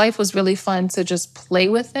lavish life was really fun to just play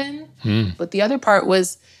within. But the other part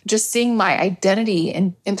was just seeing my identity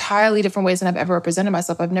in entirely different ways than I've ever represented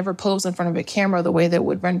myself. I've never posed in front of a camera the way that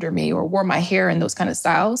would render me or wore my hair in those kind of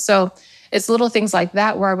styles. So it's little things like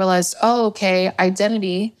that where I realized, oh, okay,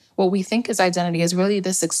 identity, what we think is identity is really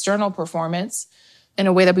this external performance in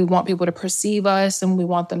a way that we want people to perceive us and we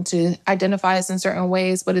want them to identify us in certain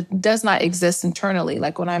ways, but it does not exist internally.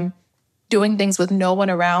 Like when I'm doing things with no one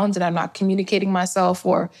around and I'm not communicating myself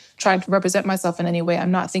or trying to represent myself in any way, I'm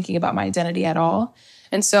not thinking about my identity at all.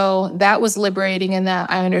 And so that was liberating in that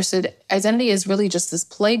I understood identity is really just this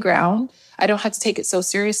playground. I don't have to take it so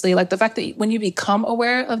seriously. Like the fact that when you become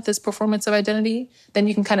aware of this performance of identity, then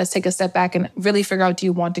you can kind of take a step back and really figure out, do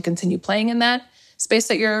you want to continue playing in that space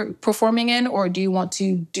that you're performing in, or do you want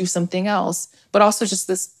to do something else? But also just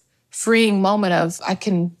this freeing moment of I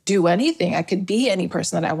can do anything. I could be any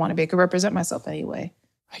person that I want to be. I could represent myself anyway.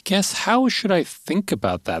 I guess how should I think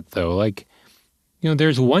about that though? Like,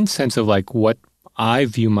 there's one sense of like what I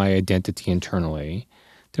view my identity internally.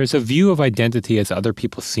 There's a view of identity as other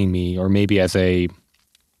people see me, or maybe as a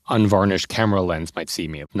unvarnished camera lens might see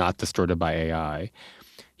me, not distorted by AI.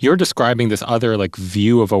 You're describing this other like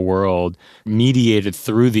view of a world mediated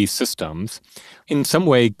through these systems. In some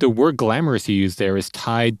way, the word glamorous you use there is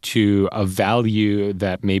tied to a value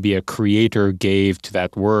that maybe a creator gave to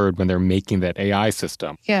that word when they're making that AI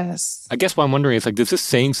system. Yes. I guess what I'm wondering is like, is this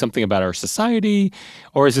saying something about our society,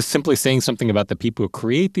 or is this simply saying something about the people who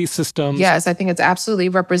create these systems? Yes, I think it's absolutely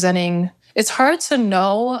representing. It's hard to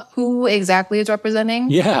know who exactly it's representing.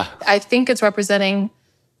 Yeah. I think it's representing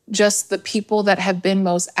just the people that have been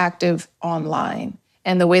most active online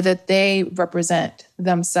and the way that they represent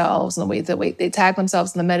themselves and the way that they tag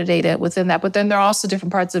themselves in the metadata within that. But then there are also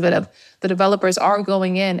different parts of it of the developers are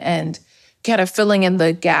going in and kind of filling in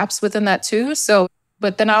the gaps within that too. So,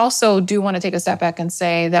 but then I also do want to take a step back and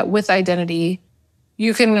say that with identity,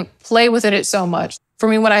 you can play within it so much. For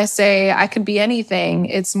me, when I say I could be anything,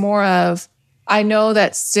 it's more of, I know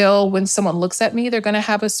that still when someone looks at me, they're going to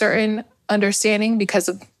have a certain understanding because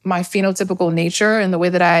of my phenotypical nature and the way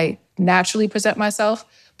that I naturally present myself.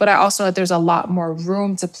 But I also know that there's a lot more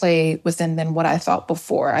room to play within than what I thought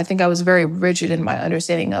before. I think I was very rigid in my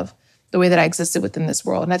understanding of the way that I existed within this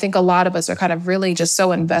world. And I think a lot of us are kind of really just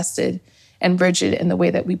so invested and rigid in the way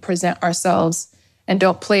that we present ourselves and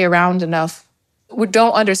don't play around enough. We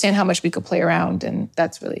don't understand how much we could play around. And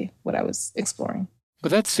that's really what I was exploring. But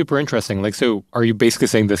that's super interesting. Like, so are you basically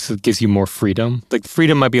saying this gives you more freedom? Like,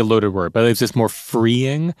 freedom might be a loaded word, but is this more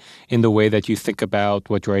freeing in the way that you think about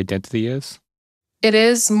what your identity is? It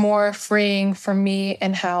is more freeing for me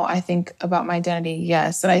in how I think about my identity,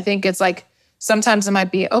 yes. And I think it's like, sometimes it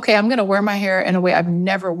might be, okay, I'm going to wear my hair in a way I've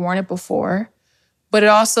never worn it before. But it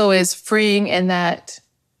also is freeing in that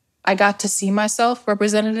I got to see myself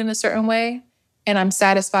represented in a certain way. And I'm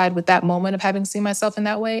satisfied with that moment of having seen myself in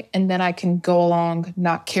that way. And then I can go along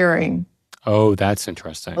not caring. Oh, that's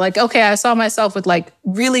interesting. Like, okay, I saw myself with like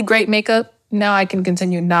really great makeup. Now I can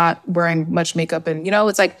continue not wearing much makeup. And,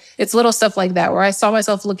 it's like, it's little stuff like that where I saw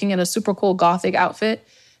myself looking in a super cool Gothic outfit.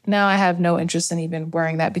 Now I have no interest in even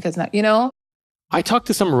wearing that because I talked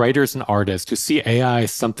to some writers and artists who see AI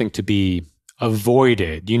as something to be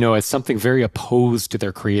avoided, as something very opposed to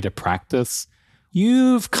their creative practice.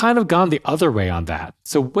 You've kind of gone the other way on that.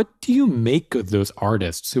 So what do you make of those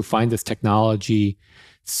artists who find this technology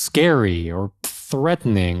scary or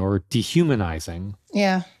threatening or dehumanizing?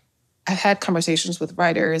 Yeah. I've had conversations with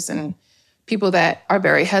writers and people that are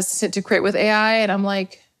very hesitant to create with AI. And I'm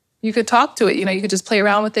like, you could talk to it. You could just play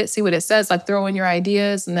around with it, see what it says, like throw in your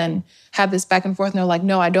ideas and then have this back and forth. And they're like,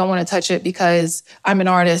 no, I don't want to touch it because I'm an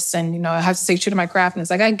artist and, I have to stay true to my craft. And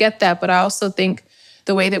it's like, I get that. But I also think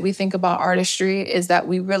the way that we think about artistry is that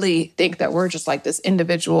we really think that we're just like this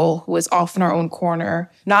individual who is off in our own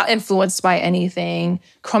corner, not influenced by anything,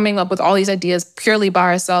 coming up with all these ideas purely by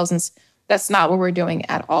ourselves. And that's not what we're doing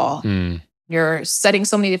at all. You're setting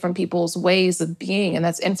so many different people's ways of being, and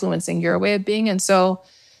that's influencing your way of being. And so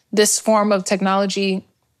this form of technology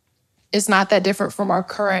is not that different from our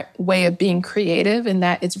current way of being creative in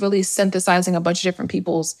that it's really synthesizing a bunch of different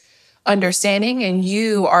people's understanding. And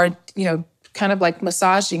you are, kind of like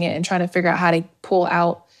massaging it and trying to figure out how to pull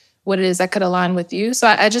out what it is that could align with you. So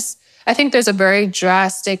I think there's a very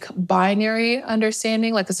drastic binary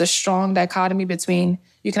understanding. Like it's a strong dichotomy between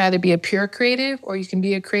you can either be a pure creative or you can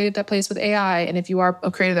be a creative that plays with AI. And if you are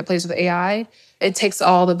a creative that plays with AI, it takes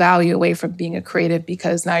all the value away from being a creative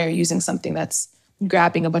because now you're using something that's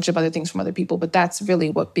grabbing a bunch of other things from other people. But that's really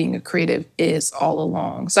what being a creative is all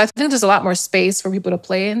along. So I think there's a lot more space for people to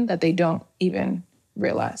play in that they don't even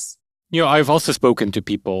realize. I've also spoken to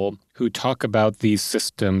people who talk about these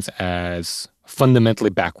systems as fundamentally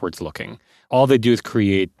backwards looking. All they do is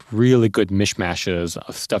create really good mishmashes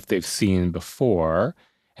of stuff they've seen before.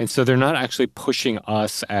 And so they're not actually pushing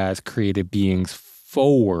us as creative beings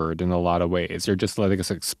forward in a lot of ways. They're just letting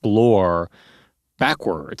us explore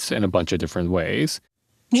backwards in a bunch of different ways.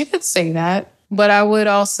 You could say that. But I would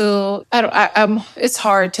also, it's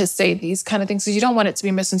hard to say these kind of things because you don't want it to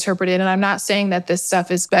be misinterpreted. And I'm not saying that this stuff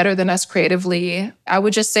is better than us creatively. I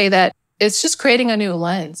would just say that it's just creating a new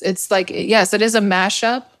lens. It's like, yes, it is a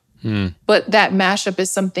mashup, but that mashup is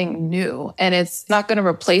something new. And it's not going to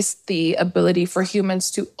replace the ability for humans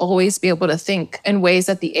to always be able to think in ways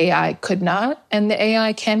that the AI could not. And the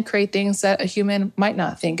AI can create things that a human might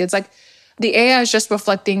not think. It's like the AI is just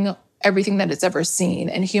reflecting everything that it's ever seen.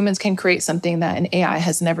 And humans can create something that an AI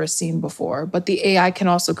has never seen before. But the AI can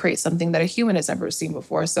also create something that a human has never seen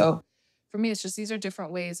before. So for me, it's just these are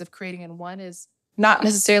different ways of creating. And one is not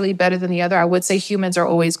necessarily better than the other. I would say humans are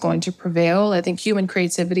always going to prevail. I think human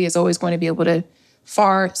creativity is always going to be able to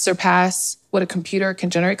far surpass what a computer can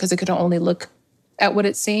generate because it can only look at what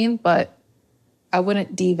it's seen. But I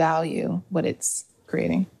wouldn't devalue what it's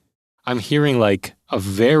creating. I'm hearing like a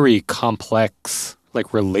very complex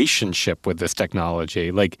relationship with this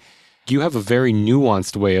technology. Like you have a very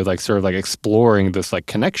nuanced way of sort of exploring this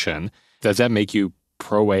connection. Does that make you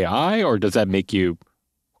pro AI or does that make you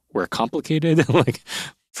we're complicated?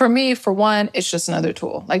 For me, for one, it's just another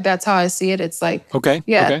tool. That's how I see it. It's okay.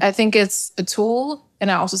 I think it's a tool and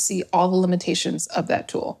I also see all the limitations of that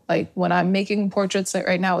tool. When I'm making portraits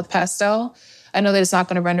right now with pastel, I know that it's not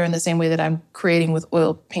going to render in the same way that I'm creating with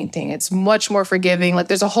oil painting. It's much more forgiving.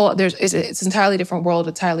 It's an entirely different world, a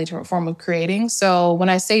entirely different form of creating. So when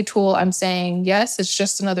I say tool, I'm saying, yes, it's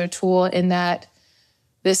just another tool in that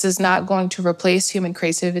this is not going to replace human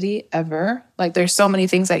creativity ever. There's so many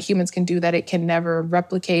things that humans can do that it can never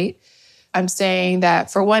replicate. I'm saying that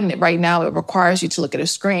for one, right now, it requires you to look at a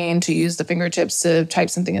screen, to use the fingertips to type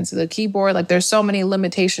something into the keyboard. There's so many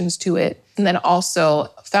limitations to it. And then also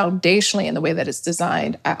foundationally in the way that it's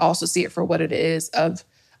designed, I also see it for what it is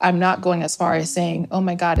I'm not going as far as saying, oh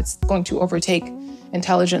my God, it's going to overtake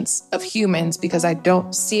intelligence of humans because I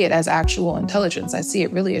don't see it as actual intelligence. I see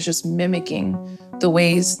it really as just mimicking the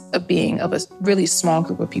ways of being of a really small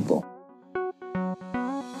group of people.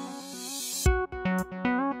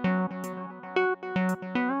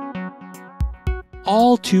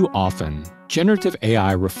 All too often, generative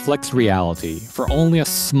AI reflects reality for only a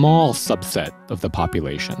small subset of the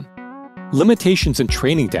population. Limitations in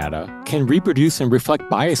training data can reproduce and reflect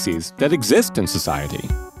biases that exist in society.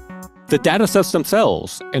 The datasets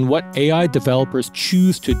themselves and what AI developers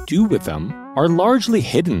choose to do with them are largely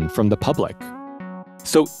hidden from the public.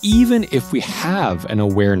 So even if we have an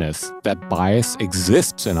awareness that bias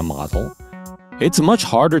exists in a model, it's much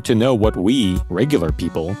harder to know what we, regular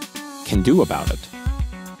people, can do about it.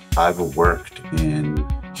 I've worked in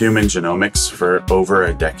human genomics for over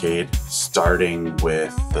a decade, starting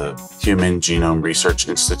with the Human Genome Research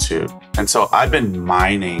Institute. And so I've been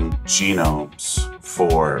mining genomes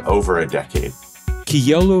for over a decade.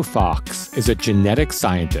 Keolu Fox is a genetic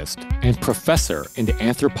scientist and professor in the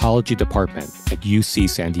anthropology department at UC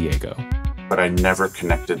San Diego. But I never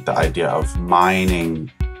connected the idea of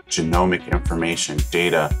mining genomic information,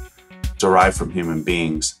 data derived from human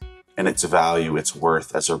beings, and its value, its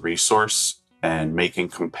worth as a resource, and making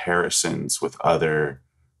comparisons with other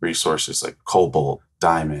resources like cobalt,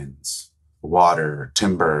 diamonds, water,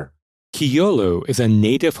 timber. Keolu is a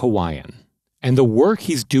native Hawaiian, and the work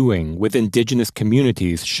he's doing with indigenous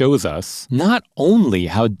communities shows us not only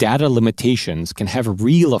how data limitations can have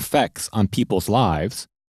real effects on people's lives,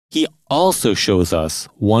 he also shows us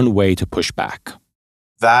one way to push back.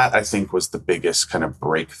 That, I think, was the biggest kind of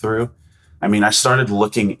breakthrough. I mean, I started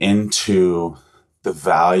looking into the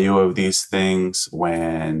value of these things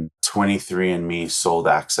when 23andMe sold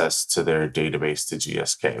access to their database to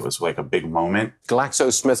GSK. It was like a big moment.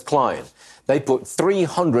 GlaxoSmithKline, they put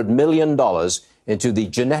 $300 million into the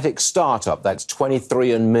genetic startup that's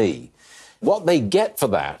 23andMe. What they get for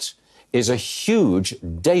that is a huge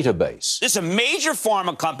database. This is a major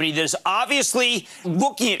pharma company that is obviously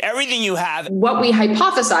looking at everything you have. What we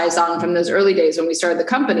hypothesized on from those early days when we started the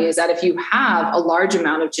company is that if you have a large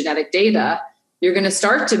amount of genetic data, you're going to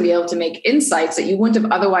start to be able to make insights that you wouldn't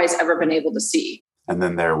have otherwise ever been able to see. And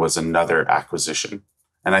then there was another acquisition.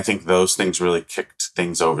 And I think those things really kicked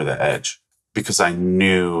things over the edge because I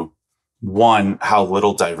knew, one, how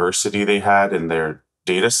little diversity they had in their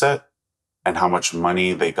data set and how much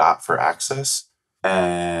money they got for access.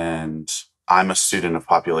 And I'm a student of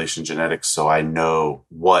population genetics, so I know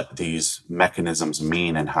what these mechanisms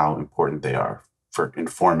mean and how important they are for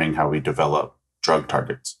informing how we develop drug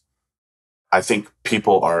targets. I think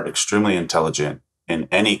people are extremely intelligent in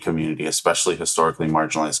any community, especially historically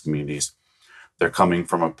marginalized communities. They're coming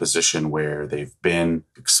from a position where they've been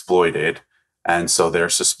exploited, and so they're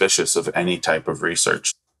suspicious of any type of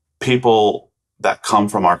research. People that come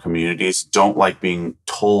from our communities don't like being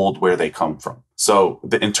told where they come from. So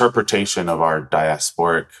the interpretation of our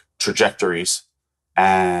diasporic trajectories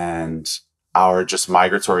and our just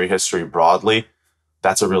migratory history broadly,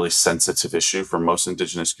 that's a really sensitive issue for most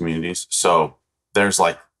Indigenous communities. So there's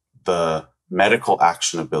like the medical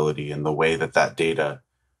actionability and the way that that data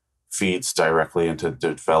feeds directly into the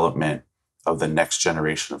development of the next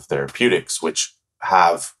generation of therapeutics, which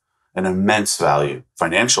have an immense value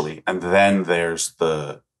financially. And then there's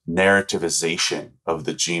the narrativization of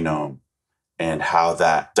the genome and how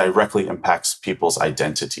that directly impacts people's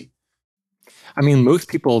identity. I mean, most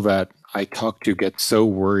people that I talk to get so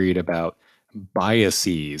worried about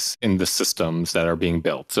biases in the systems that are being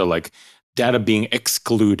built. So like data being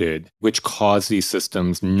excluded, which cause these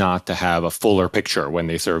systems not to have a fuller picture when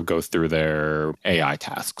they sort of go through their AI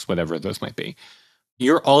tasks, whatever those might be.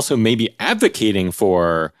 You're also maybe advocating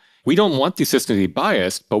for, we don't want these systems to be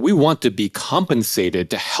biased, but we want to be compensated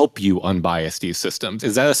to help you unbias these systems.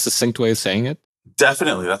 Is that a succinct way of saying it?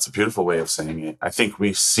 Definitely. That's a beautiful way of saying it. I think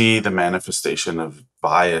we see the manifestation of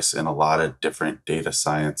bias in a lot of different data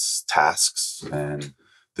science tasks. And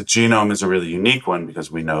the genome is a really unique one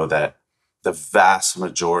because we know that the vast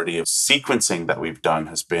majority of sequencing that we've done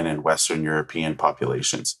has been in Western European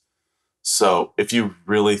populations. So if you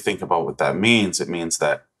really think about what that means, it means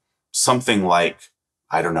that something like,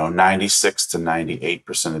 96 to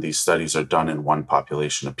 98% of these studies are done in one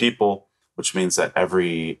population of people, which means that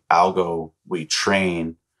every algo we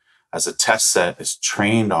train as a test set is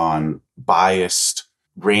trained on biased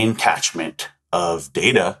rain catchment of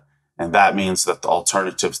data. And that means that the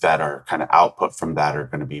alternatives that are kind of output from that are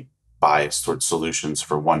going to be biased towards solutions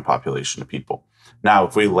for one population of people. Now,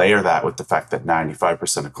 if we layer that with the fact that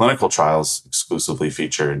 95% of clinical trials exclusively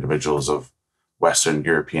feature individuals of Western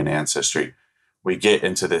European ancestry, we get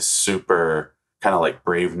into this super kind of like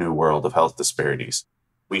brave new world of health disparities.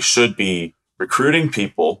 We should be recruiting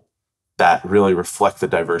people that really reflect the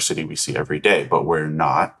diversity we see every day, but we're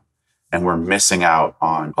not, and we're missing out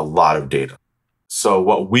on a lot of data. So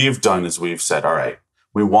what we've done is we've said, all right,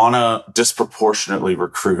 we want to disproportionately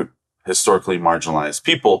recruit historically marginalized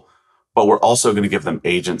people, but we're also going to give them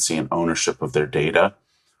agency and ownership of their data.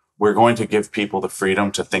 We're going to give people the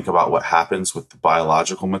freedom to think about what happens with the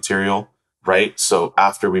biological material, right? So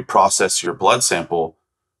after we process your blood sample,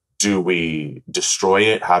 do we destroy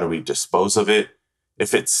it? How do we dispose of it?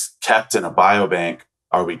 If it's kept in a biobank,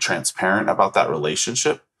 are we transparent about that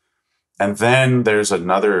relationship? And then there's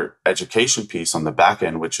another education piece on the back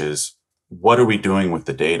end, which is what are we doing with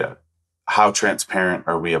the data? How transparent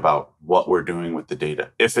are we about what we're doing with the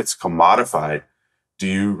data? If it's commodified, do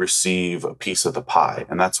you receive a piece of the pie?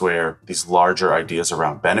 And that's where these larger ideas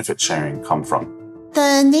around benefit sharing come from.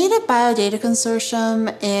 The Native Biodata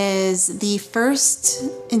Consortium is the first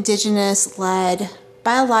Indigenous-led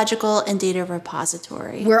biological and data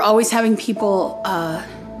repository. We're always having people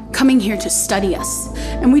coming here to study us,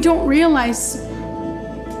 and we don't realize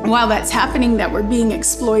while that's happening that we're being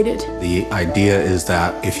exploited. The idea is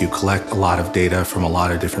that if you collect a lot of data from a lot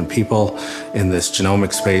of different people in this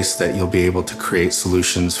genomic space, that you'll be able to create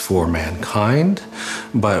solutions for mankind.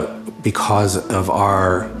 But because of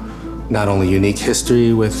our not only unique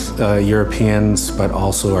history with Europeans, but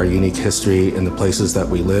also our unique history in the places that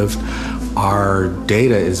we live, our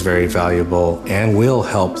data is very valuable and will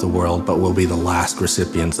help the world, but we'll be the last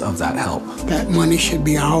recipients of that help. That money should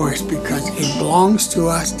be ours because it belongs to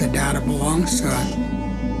us, the data belongs to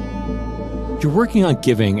us. You're working on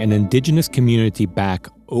giving an Indigenous community back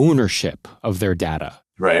ownership of their data.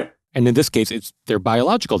 Right. And in this case, it's their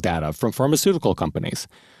biological data from pharmaceutical companies.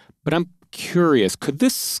 But I'm curious, could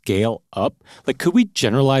this scale up? Like, could we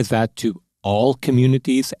generalize that to all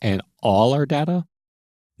communities and all our data?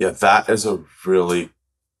 Yeah, that is a really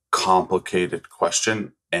complicated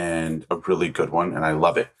question and a really good one, and I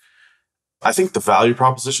love it. I think the value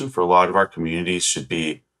proposition for a lot of our communities should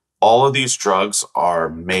be all of these drugs are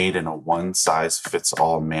made in a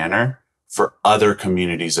one-size-fits-all manner for other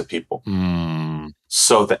communities of people.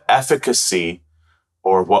 So the efficacy,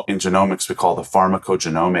 or what in genomics we call the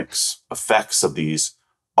pharmacogenomics effects of these,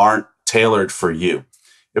 aren't tailored for you.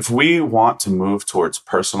 If we want to move towards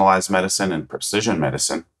personalized medicine and precision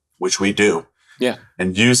medicine, which we do,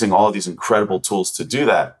 and using all of these incredible tools to do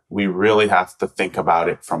that, we really have to think about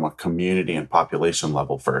it from a community and population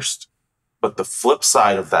level first. But the flip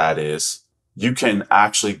side of that is you can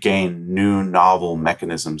actually gain new novel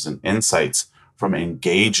mechanisms and insights from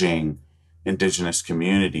engaging Indigenous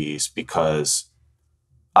communities because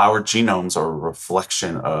our genomes are a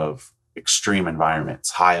reflection of extreme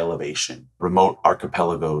environments, high elevation, remote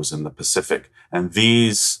archipelagos in the Pacific. And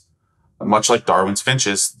these, much like Darwin's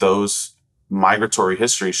finches, those migratory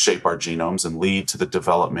histories shape our genomes and lead to the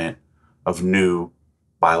development of new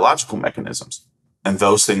biological mechanisms. And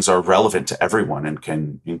those things are relevant to everyone and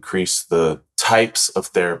can increase the types of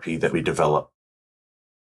therapy that we develop.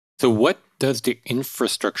 So what does the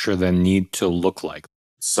infrastructure then need to look like?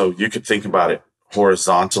 So you could think about it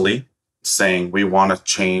horizontally, saying we want to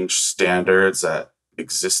change standards at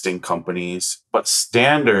existing companies, but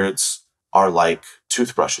standards are like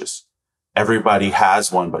toothbrushes. Everybody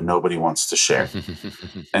has one, but nobody wants to share.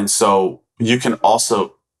 And so you can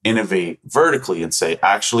also innovate vertically and say,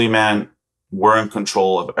 actually, man, we're in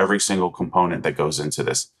control of every single component that goes into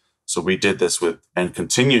this. So we did this with, and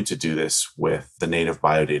continue to do this with, the Native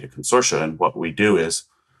Biodata Consortia. And what we do is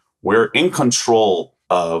we're in control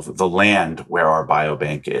of the land where our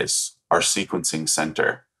biobank is, our sequencing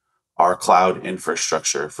center, our cloud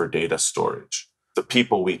infrastructure for data storage, the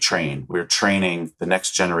people we train. We're training the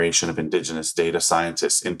next generation of Indigenous data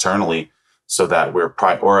scientists internally so that we're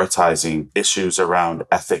prioritizing issues around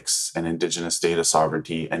ethics and Indigenous data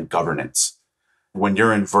sovereignty and governance. When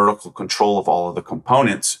you're in vertical control of all of the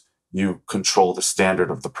components, you control the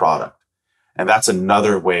standard of the product. And that's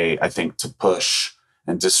another way, I think, to push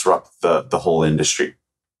and disrupt the whole industry.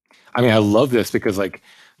 I mean, I love this because, like,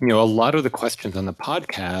 you know, a lot of the questions on the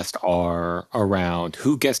podcast are around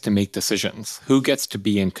who gets to make decisions, who gets to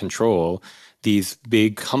be in control. These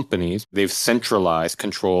big companies, they've centralized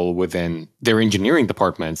control within their engineering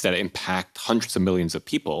departments that impact hundreds of millions of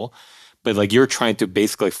people. But like, you're trying to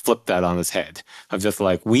basically flip that on its head of just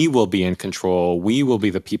like, we will be in control. We will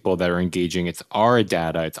be the people that are engaging. It's our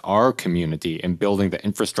data. It's our community, and building the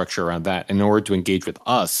infrastructure around that. In order to engage with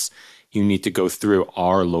us, you need to go through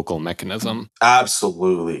our local mechanism.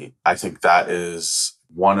 Absolutely. I think that is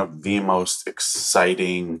one of the most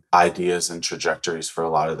exciting ideas and trajectories for a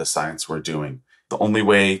lot of the science we're doing. The only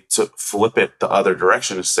way to flip it the other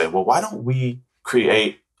direction is to say, well, why don't we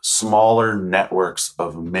create smaller networks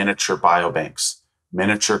of miniature biobanks,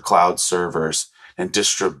 miniature cloud servers, and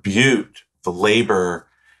distribute the labor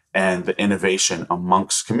and the innovation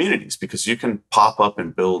amongst communities? Because you can pop up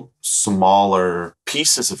and build smaller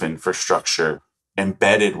pieces of infrastructure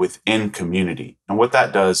embedded within community. And what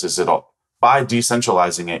that does is by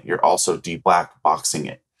decentralizing it, you're also de-black boxing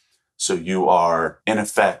it. So you are, in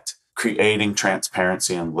effect, creating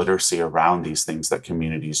transparency and literacy around these things that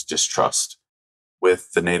communities distrust.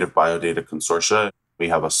 With the Native Biodata Consortia, we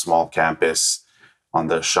have a small campus on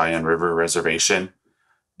the Cheyenne River Reservation.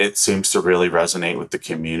 It seems to really resonate with the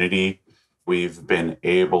community. We've been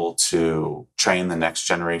able to train the next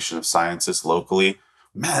generation of scientists locally.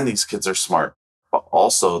 Man, these kids are smart. But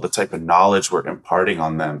also the type of knowledge we're imparting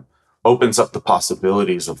on them opens up the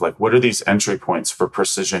possibilities of, like, what are these entry points for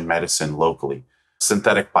precision medicine locally,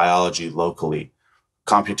 synthetic biology locally,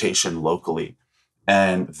 computation locally.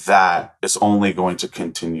 And that is only going to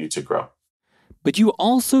continue to grow. But you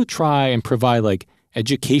also try and provide like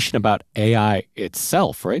education about AI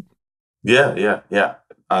itself, right? Yeah.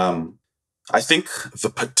 I think the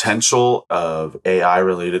potential of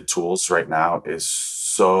AI-related tools right now is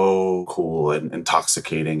so cool and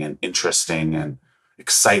intoxicating and interesting and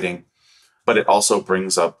exciting. But it also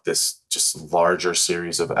brings up this just larger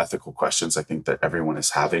series of ethical questions, I think, that everyone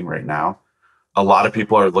is having right now. A lot of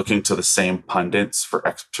people are looking to the same pundits for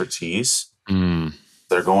expertise.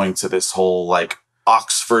 They're going to this whole like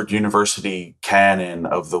Oxford University canon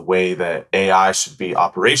of the way that AI should be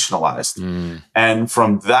operationalized. And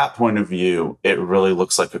from that point of view, it really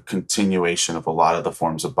looks like a continuation of a lot of the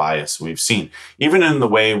forms of bias we've seen, even in the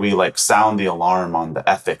way we like sound the alarm on the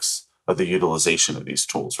ethics of the utilization of these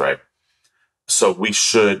tools, right? So we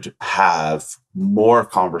should have more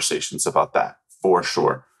conversations about that for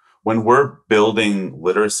sure. When we're building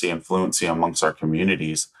literacy and fluency amongst our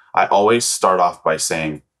communities, I always start off by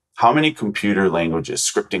saying, how many computer languages,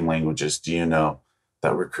 scripting languages do you know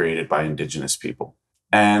that were created by Indigenous people?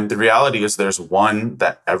 And the reality is there's one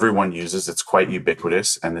that everyone uses. It's quite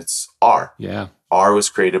ubiquitous, and it's R. Yeah. R was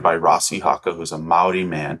created by Rossi Haka, who's a Maori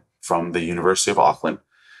man from the University of Auckland.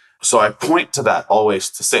 So I point to that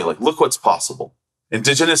always to say, like, look what's possible.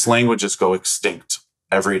 Indigenous languages go extinct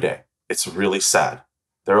every day. It's really sad.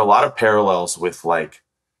 There are a lot of parallels with like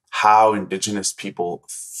how Indigenous people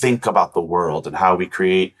think about the world and how we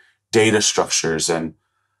create data structures and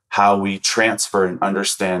how we transfer and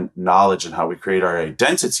understand knowledge and how we create our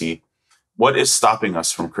identity. What is stopping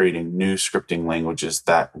us from creating new scripting languages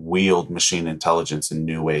that wield machine intelligence in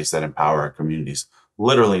new ways that empower our communities?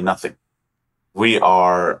 Literally nothing. We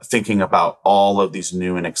are thinking about all of these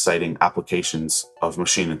new and exciting applications of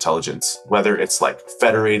machine intelligence, whether it's like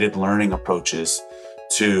federated learning approaches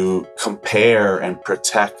to compare and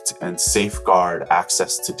protect and safeguard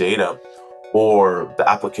access to data, or the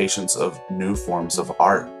applications of new forms of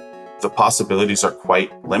art. The possibilities are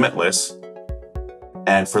quite limitless.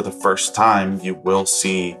 And for the first time, you will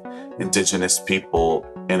see Indigenous people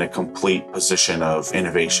in a complete position of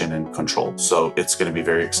innovation and control. So it's going to be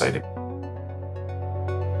very exciting.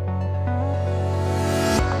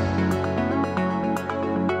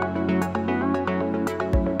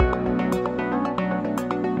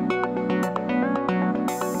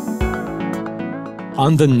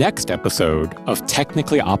 On the next episode of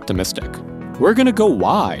Technically Optimistic, we're going to go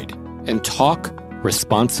wide and talk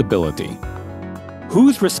responsibility.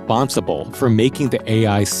 Who's responsible for making the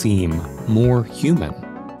AI seem more human?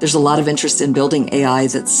 There's a lot of interest in building AI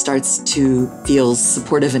that starts to feel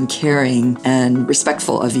supportive and caring and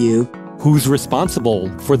respectful of you. Who's responsible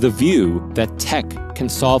for the view that tech can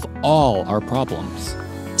solve all our problems?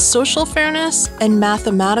 Social fairness and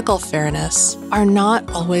mathematical fairness are not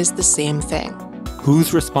always the same thing.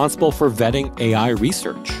 Who's responsible for vetting AI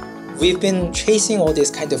research? We've been chasing all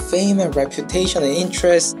this kind of fame and reputation and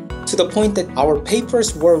interest to the point that our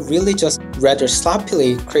papers were really just rather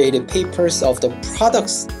sloppily created papers of the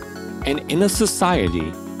products. And in a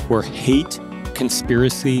society where hate,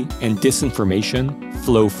 conspiracy, and disinformation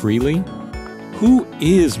flow freely, who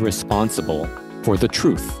is responsible for the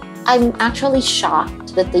truth? I'm actually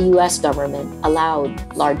shocked that the US government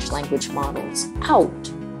allowed large language models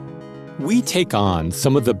out. We take on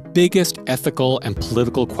some of the biggest ethical and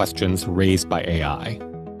political questions raised by AI.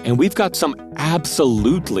 And we've got some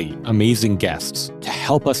absolutely amazing guests to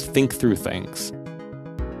help us think through things.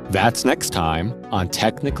 That's next time on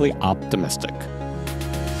Technically Optimistic.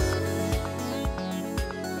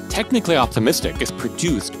 Technically Optimistic is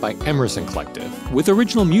produced by Emerson Collective with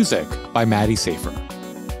original music by Maddie Safer.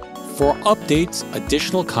 For updates,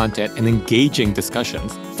 additional content, and engaging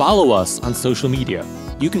discussions, follow us on social media.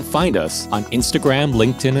 You can find us on Instagram,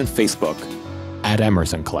 LinkedIn, and Facebook at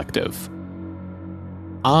Emerson Collective.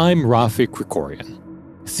 I'm Raffi Krikorian.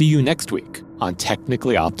 See you next week on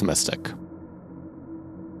Technically Optimistic.